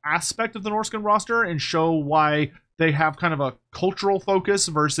that aspect of the Norscan roster and show why they have kind of a cultural focus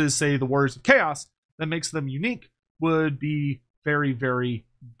versus, say, the Warriors of Chaos that makes them unique would be very, very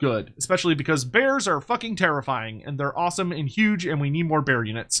good. Especially because bears are fucking terrifying and they're awesome and huge, and we need more bear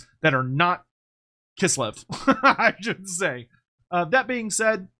units that are not Kislev, I should say. That being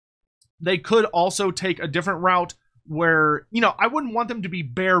said, they could also take a different route where, I wouldn't want them to be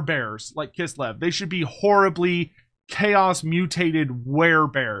bears like Kislev. They should be horribly chaos mutated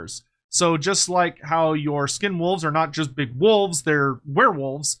werebears. So just like how your skin wolves are not just big wolves, they're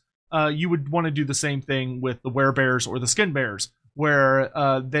werewolves, you would want to do the same thing with the werebears or the skin bears, where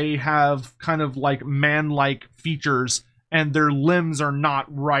they have kind of like man-like features and their limbs are not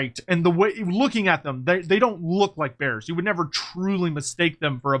right. And the way, looking at them, they don't look like bears. You would never truly mistake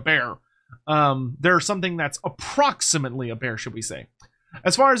them for a bear. They're something that's approximately a bear, should we say.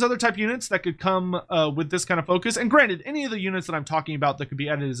 As far as other type units that could come with this kind of focus, and granted, any of the units that I'm talking about that could be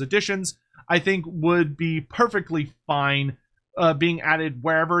added as additions, I think would be perfectly fine being added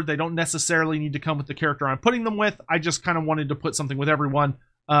wherever. They don't necessarily need to come with the character I'm putting them with. I just kind of wanted to put something with everyone.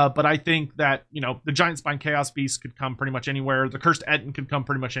 But I think that, the Giant Spine Chaos Beast could come pretty much anywhere. The Curs'd Ettin could come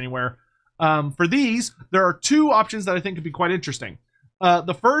pretty much anywhere. For these, there are two options that I think could be quite interesting.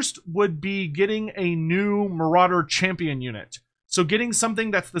 The first would be getting a new Marauder champion unit. So getting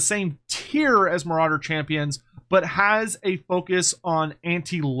something that's the same tier as Marauder champions, but has a focus on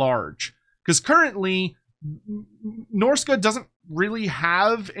anti-large. Because currently, Norsca doesn't really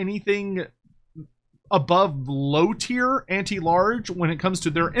have anything above low tier anti-large when it comes to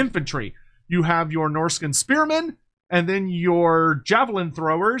their infantry. You have your Norscan spearmen and then your javelin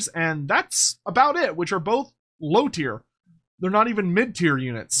throwers, and that's about it, which are both low tier. They're not even mid-tier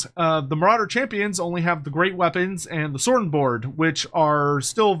units. The Marauder champions only have the great weapons and the sword and board, which are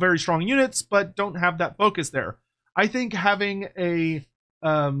still very strong units, but don't have that focus there. I think having a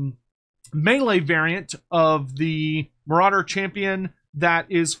melee variant of the Marauder champion that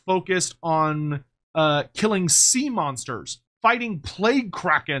is focused on killing sea monsters. Fighting plague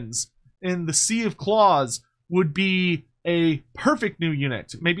krakens in the Sea of Claws would be a perfect new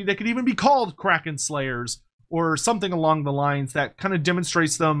unit. Maybe they could even be called Kraken Slayers or something along the lines that kind of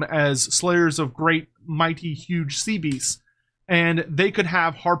demonstrates them as slayers of great, mighty, huge sea beasts. And they could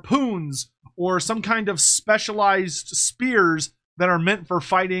have harpoons or some kind of specialized spears that are meant for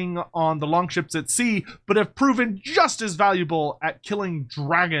fighting on the longships at sea, but have proven just as valuable at killing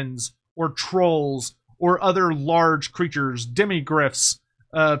dragons or trolls or other large creatures, demigryphs,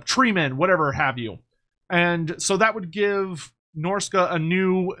 treemen, whatever have you. And so that would give Norsca a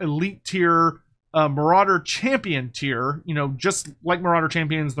new elite tier Marauder champion tier. You know, just like Marauder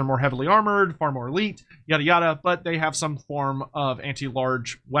champions, they're more heavily armored, far more elite, yada yada, but they have some form of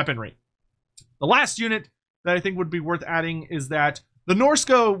anti-large weaponry. The last unit that I think would be worth adding is that the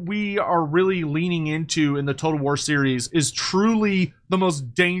Norsca we are really leaning into in the Total War series is truly the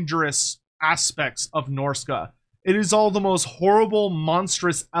most dangerous aspects of Norsca. It is all the most horrible,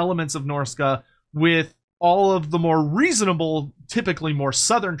 monstrous elements of Norsca, with all of the more reasonable, typically more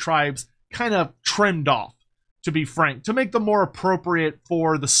southern tribes kind of trimmed off, to be frank, to make them more appropriate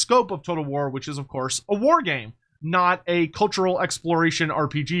for the scope of Total War, which is, of course, a war game, not a cultural exploration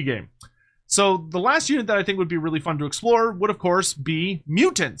RPG game. So the last unit that I think would be really fun to explore would, of course, be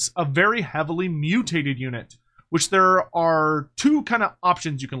mutants, a very heavily mutated unit, which there are two kind of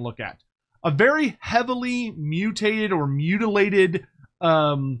options you can look at. A very heavily mutated or mutilated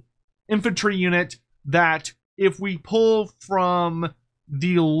infantry unit that, if we pull from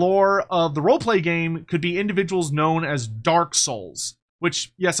the lore of the roleplay game, could be individuals known as Darksouls,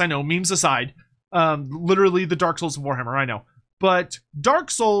 which, yes, I know, memes aside, literally the Darksouls of Warhammer, I know. But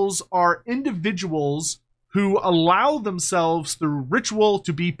Darksouls are individuals who allow themselves through ritual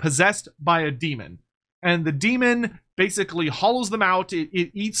to be possessed by a demon. And the demon basically hollows them out,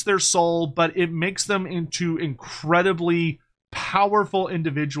 it eats their soul, but it makes them into incredibly powerful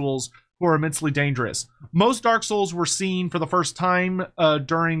individuals who are immensely dangerous. Most Darksouls were seen for the first time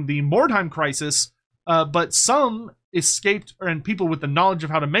during the Mordheim crisis, but some escaped, and people with the knowledge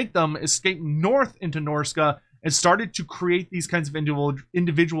of how to make them escaped north into Norsca and started to create these kinds of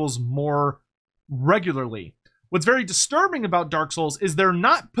individuals more regularly. What's very disturbing about Darksouls is they're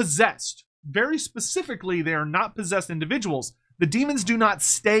not possessed. Very specifically, they are not possessed individuals. The demons do not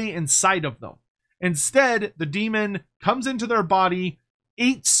stay inside of them. Instead, the demon comes into their body,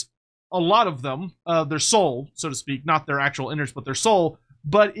 eats a lot of them, their soul, so to speak, not their actual innards, but their soul,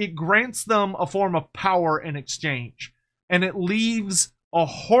 but it grants them a form of power in exchange. And it leaves a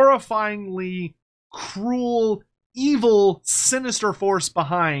horrifyingly cruel, evil, sinister force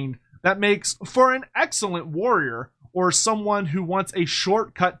behind that makes for an excellent warrior, or someone who wants a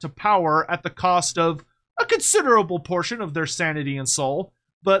shortcut to power at the cost of a considerable portion of their sanity and soul.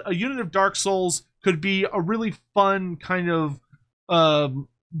 But a unit of Darksouls could be a really fun kind of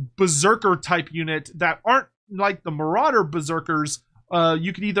berserker type unit that aren't like the Marauder berserkers.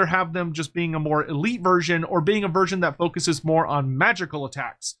 You could either have them just being a more elite version, or being a version that focuses more on magical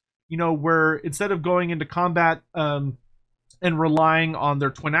attacks. You know, where instead of going into combat and relying on their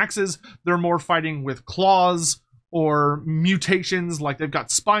twin axes, they're more fighting with claws or mutations, like they've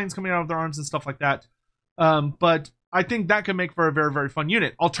got spines coming out of their arms and stuff like that. But I think that could make for a very, very fun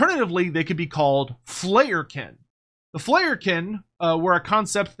unit. Alternatively, they could be called Flayerkin. The Flayerkin were a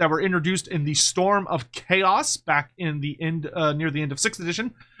concept that were introduced in the Storm of Chaos back in the end, near the end of 6th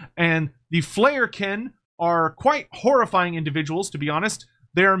edition. And the Flayerkin are quite horrifying individuals, to be honest.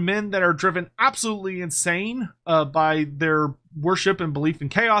 They are men that are driven absolutely insane by their worship and belief in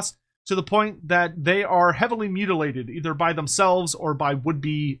chaos, to the point that they are heavily mutilated, either by themselves or by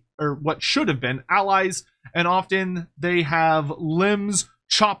would-be, or what should have been, allies. And often they have limbs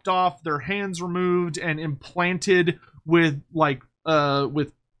chopped off, their hands removed, and implanted with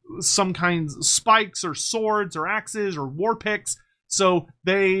with some kinds of spikes or swords or axes or war picks. So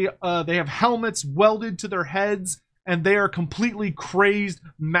they have helmets welded to their heads, and they are completely crazed,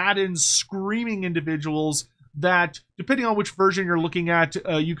 maddened, screaming individuals that, depending on which version you're looking at,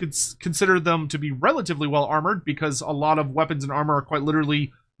 you could consider them to be relatively well armored, because a lot of weapons and armor are quite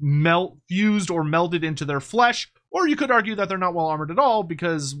literally fused or melded into their flesh. Or you could argue that they're not well armored at all,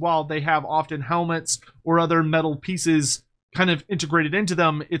 because while they have often helmets or other metal pieces kind of integrated into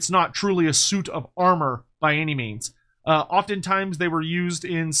them, it's not truly a suit of armor by any means. Oftentimes they were used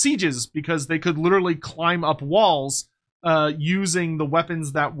in sieges because they could literally climb up walls using the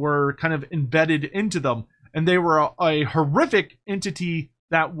weapons that were kind of embedded into them. And they were a horrific entity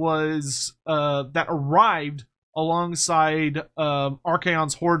that was that arrived alongside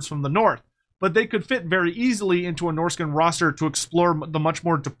Archaon's hordes from the north. But they could fit very easily into a Norscan roster to explore the much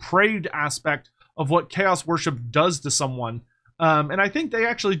more depraved aspect of what Chaos Worship does to someone. And I think they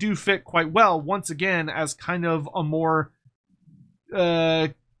actually do fit quite well, once again, as kind of a more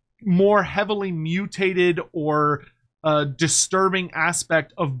heavily mutated or disturbing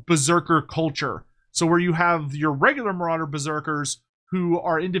aspect of berserker culture. So where you have your regular Marauder berserkers, who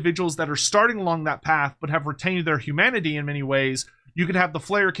are individuals that are starting along that path but have retained their humanity in many ways, you could have the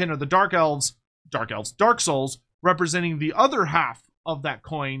Flayerkin or the Darksouls, representing the other half of that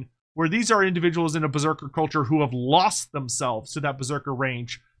coin, where these are individuals in a berserker culture who have lost themselves to that berserker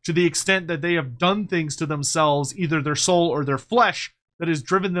range, to the extent that they have done things to themselves, either their soul or their flesh, that has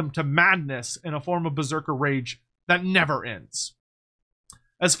driven them to madness in a form of berserker rage that never ends.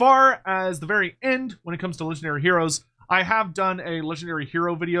 As far as the very end, when it comes to legendary heroes, I have done a legendary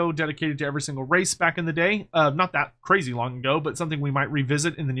hero video dedicated to every single race back in the day. Not that crazy long ago, but something we might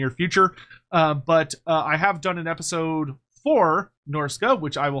revisit in the near future. But I have done an episode for Norsca,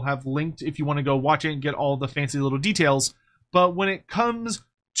 which I will have linked if you want to go watch it and get all the fancy little details. But when it comes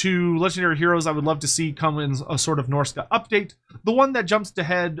to legendary heroes, I would love to see come in a sort of Norsca update. The one that jumps to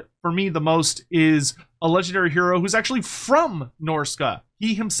head for me the most is a legendary hero who's actually from Norsca.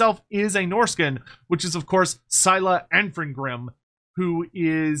 He himself is a Norscan, which is, of course, Sayl Anfringrim, who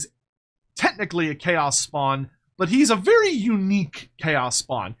is technically a Chaos spawn, but he's a very unique Chaos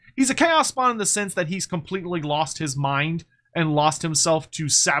spawn. He's a Chaos spawn in the sense that he's completely lost his mind and lost himself to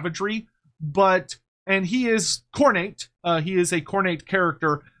savagery, and he is cornate. He is a cornate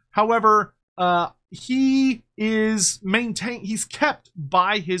character. However, he is he's kept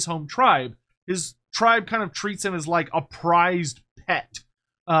by his home tribe. His tribe kind of treats him as like a prized pet,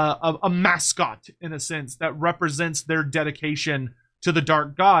 a mascot in a sense that represents their dedication to the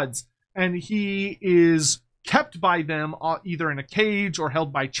dark gods. And he is kept by them either in a cage or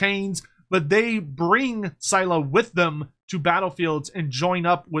held by chains, but they bring Sayl with them to battlefields and join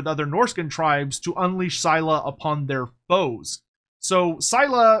up with other Norscan tribes to unleash Sayl upon their foes. So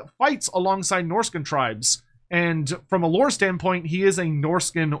Sayl fights alongside Norscan tribes, and from a lore standpoint, he is a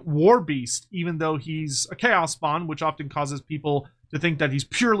Norscan war beast, even though he's a Chaos spawn, which often causes people to think that he's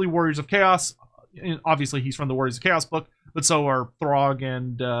purely Warriors of Chaos. And obviously, he's from the Warriors of Chaos book, but so are Throgg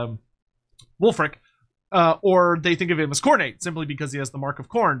and Wulfrik. Or they think of him as cornate, simply because he has the mark of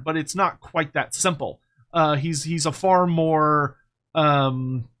corn, but it's not quite that simple. He's a far more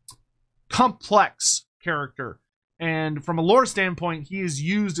complex character. And from a lore standpoint, he is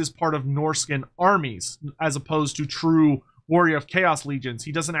used as part of Norscan armies, as opposed to true Warrior of Chaos legions.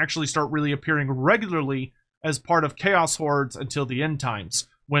 He doesn't actually start really appearing regularly as part of Chaos hordes until the end times,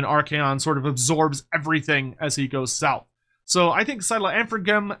 when Archaon sort of absorbs everything as he goes south. So I think Sayl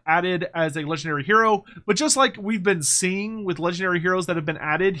Anfringrim added as a legendary hero, but just like we've been seeing with legendary heroes that have been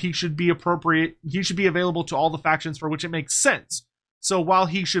added, he should be available to all the factions for which it makes sense. So while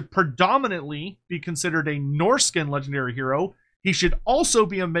he should predominantly be considered a Norscan legendary hero, he should also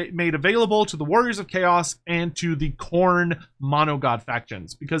be made available to the Warriors of Chaos and to the Khorne monogod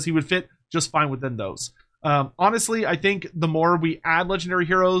factions, because he would fit just fine within those. Honestly, I think the more we add legendary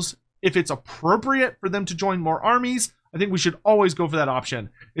heroes, if it's appropriate for them to join more armies, I think we should always go for that option.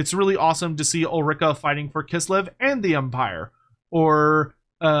 It's really awesome to see Ulrika fighting for Kislev and the Empire, or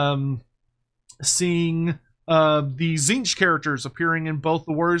seeing the Tzeentch characters appearing in both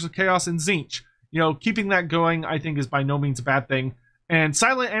the Warriors of Chaos and Tzeentch. You know, keeping that going, I think, is by no means a bad thing. And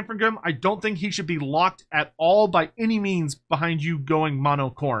Sayl Anfringrim, I don't think he should be locked at all by any means behind you going mono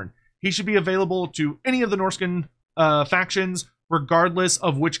Khorne. He should be available to any of the Norscan factions, regardless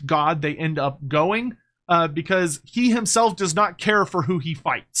of which god they end up going, because he himself does not care for who he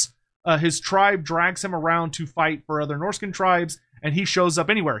fights. His tribe drags him around to fight for other Norscan tribes, and he shows up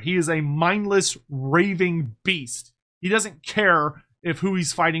anywhere. He is a mindless, raving beast. He doesn't care if who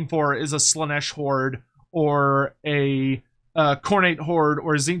he's fighting for is a Slaanesh horde, or a Khornate horde,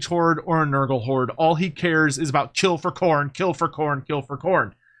 or a Tzeentch horde, or a Nurgle horde. All he cares is about kill for Khorne, kill for Khorne, kill for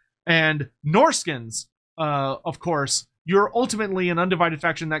Khorne. And Norscans, of course, you're ultimately an undivided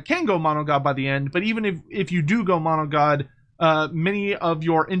faction that can go monogod by the end, but even if you do go monogod, many of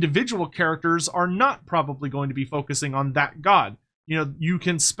your individual characters are not probably going to be focusing on that god. You know, you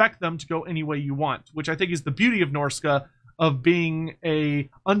can spec them to go any way you want, which I think is the beauty of Norsca, of being a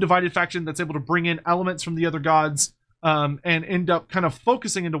undivided faction that's able to bring in elements from the other gods, and end up kind of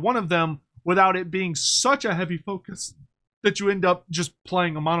focusing into one of them without it being such a heavy focus that you end up just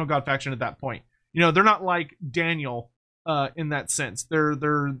playing a monogod faction at that point. You know, they're not like Daniel in that sense. They're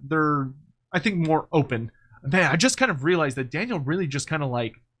I think more open. Man, I just kind of realized that Daniel really just kind of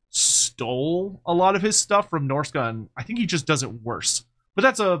like stole a lot of his stuff from Norsca, and I think he just does it worse. But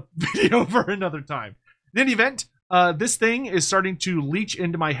that's a video for another time. In any event, this thing is starting to leach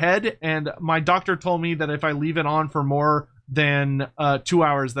into my head, and my doctor told me that if I leave it on for more than 2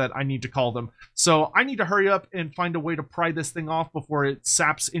 hours that I need to call them. So I need to hurry up and find a way to pry this thing off before it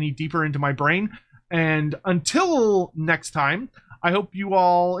saps any deeper into my brain. And until next time, I hope you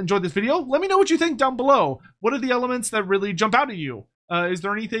all enjoyed this video. Let me know what you think down below. What are the elements that really jump out at you? Is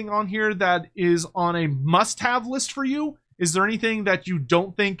there anything on here that is on a must-have list for you? Is there anything that you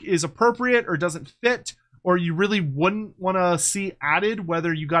don't think is appropriate or doesn't fit, or you really wouldn't want to see added,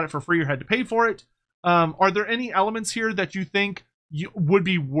 whether you got it for free or had to pay for it? Are there any elements here that you think would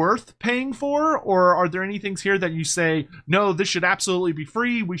be worth paying for, or are there any things here that you say, no, this should absolutely be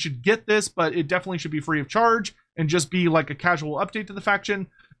free, we should get this, but it definitely should be free of charge and just be like a casual update to the faction?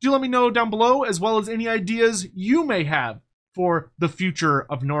 Do let me know down below, as well as any ideas you may have for the future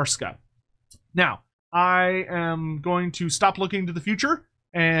of Norsca. Now, I am going to stop looking to the future,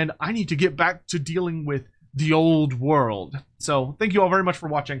 and I need to get back to dealing with the old world. So thank you all very much for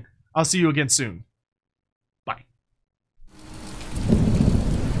watching. I'll see you again soon.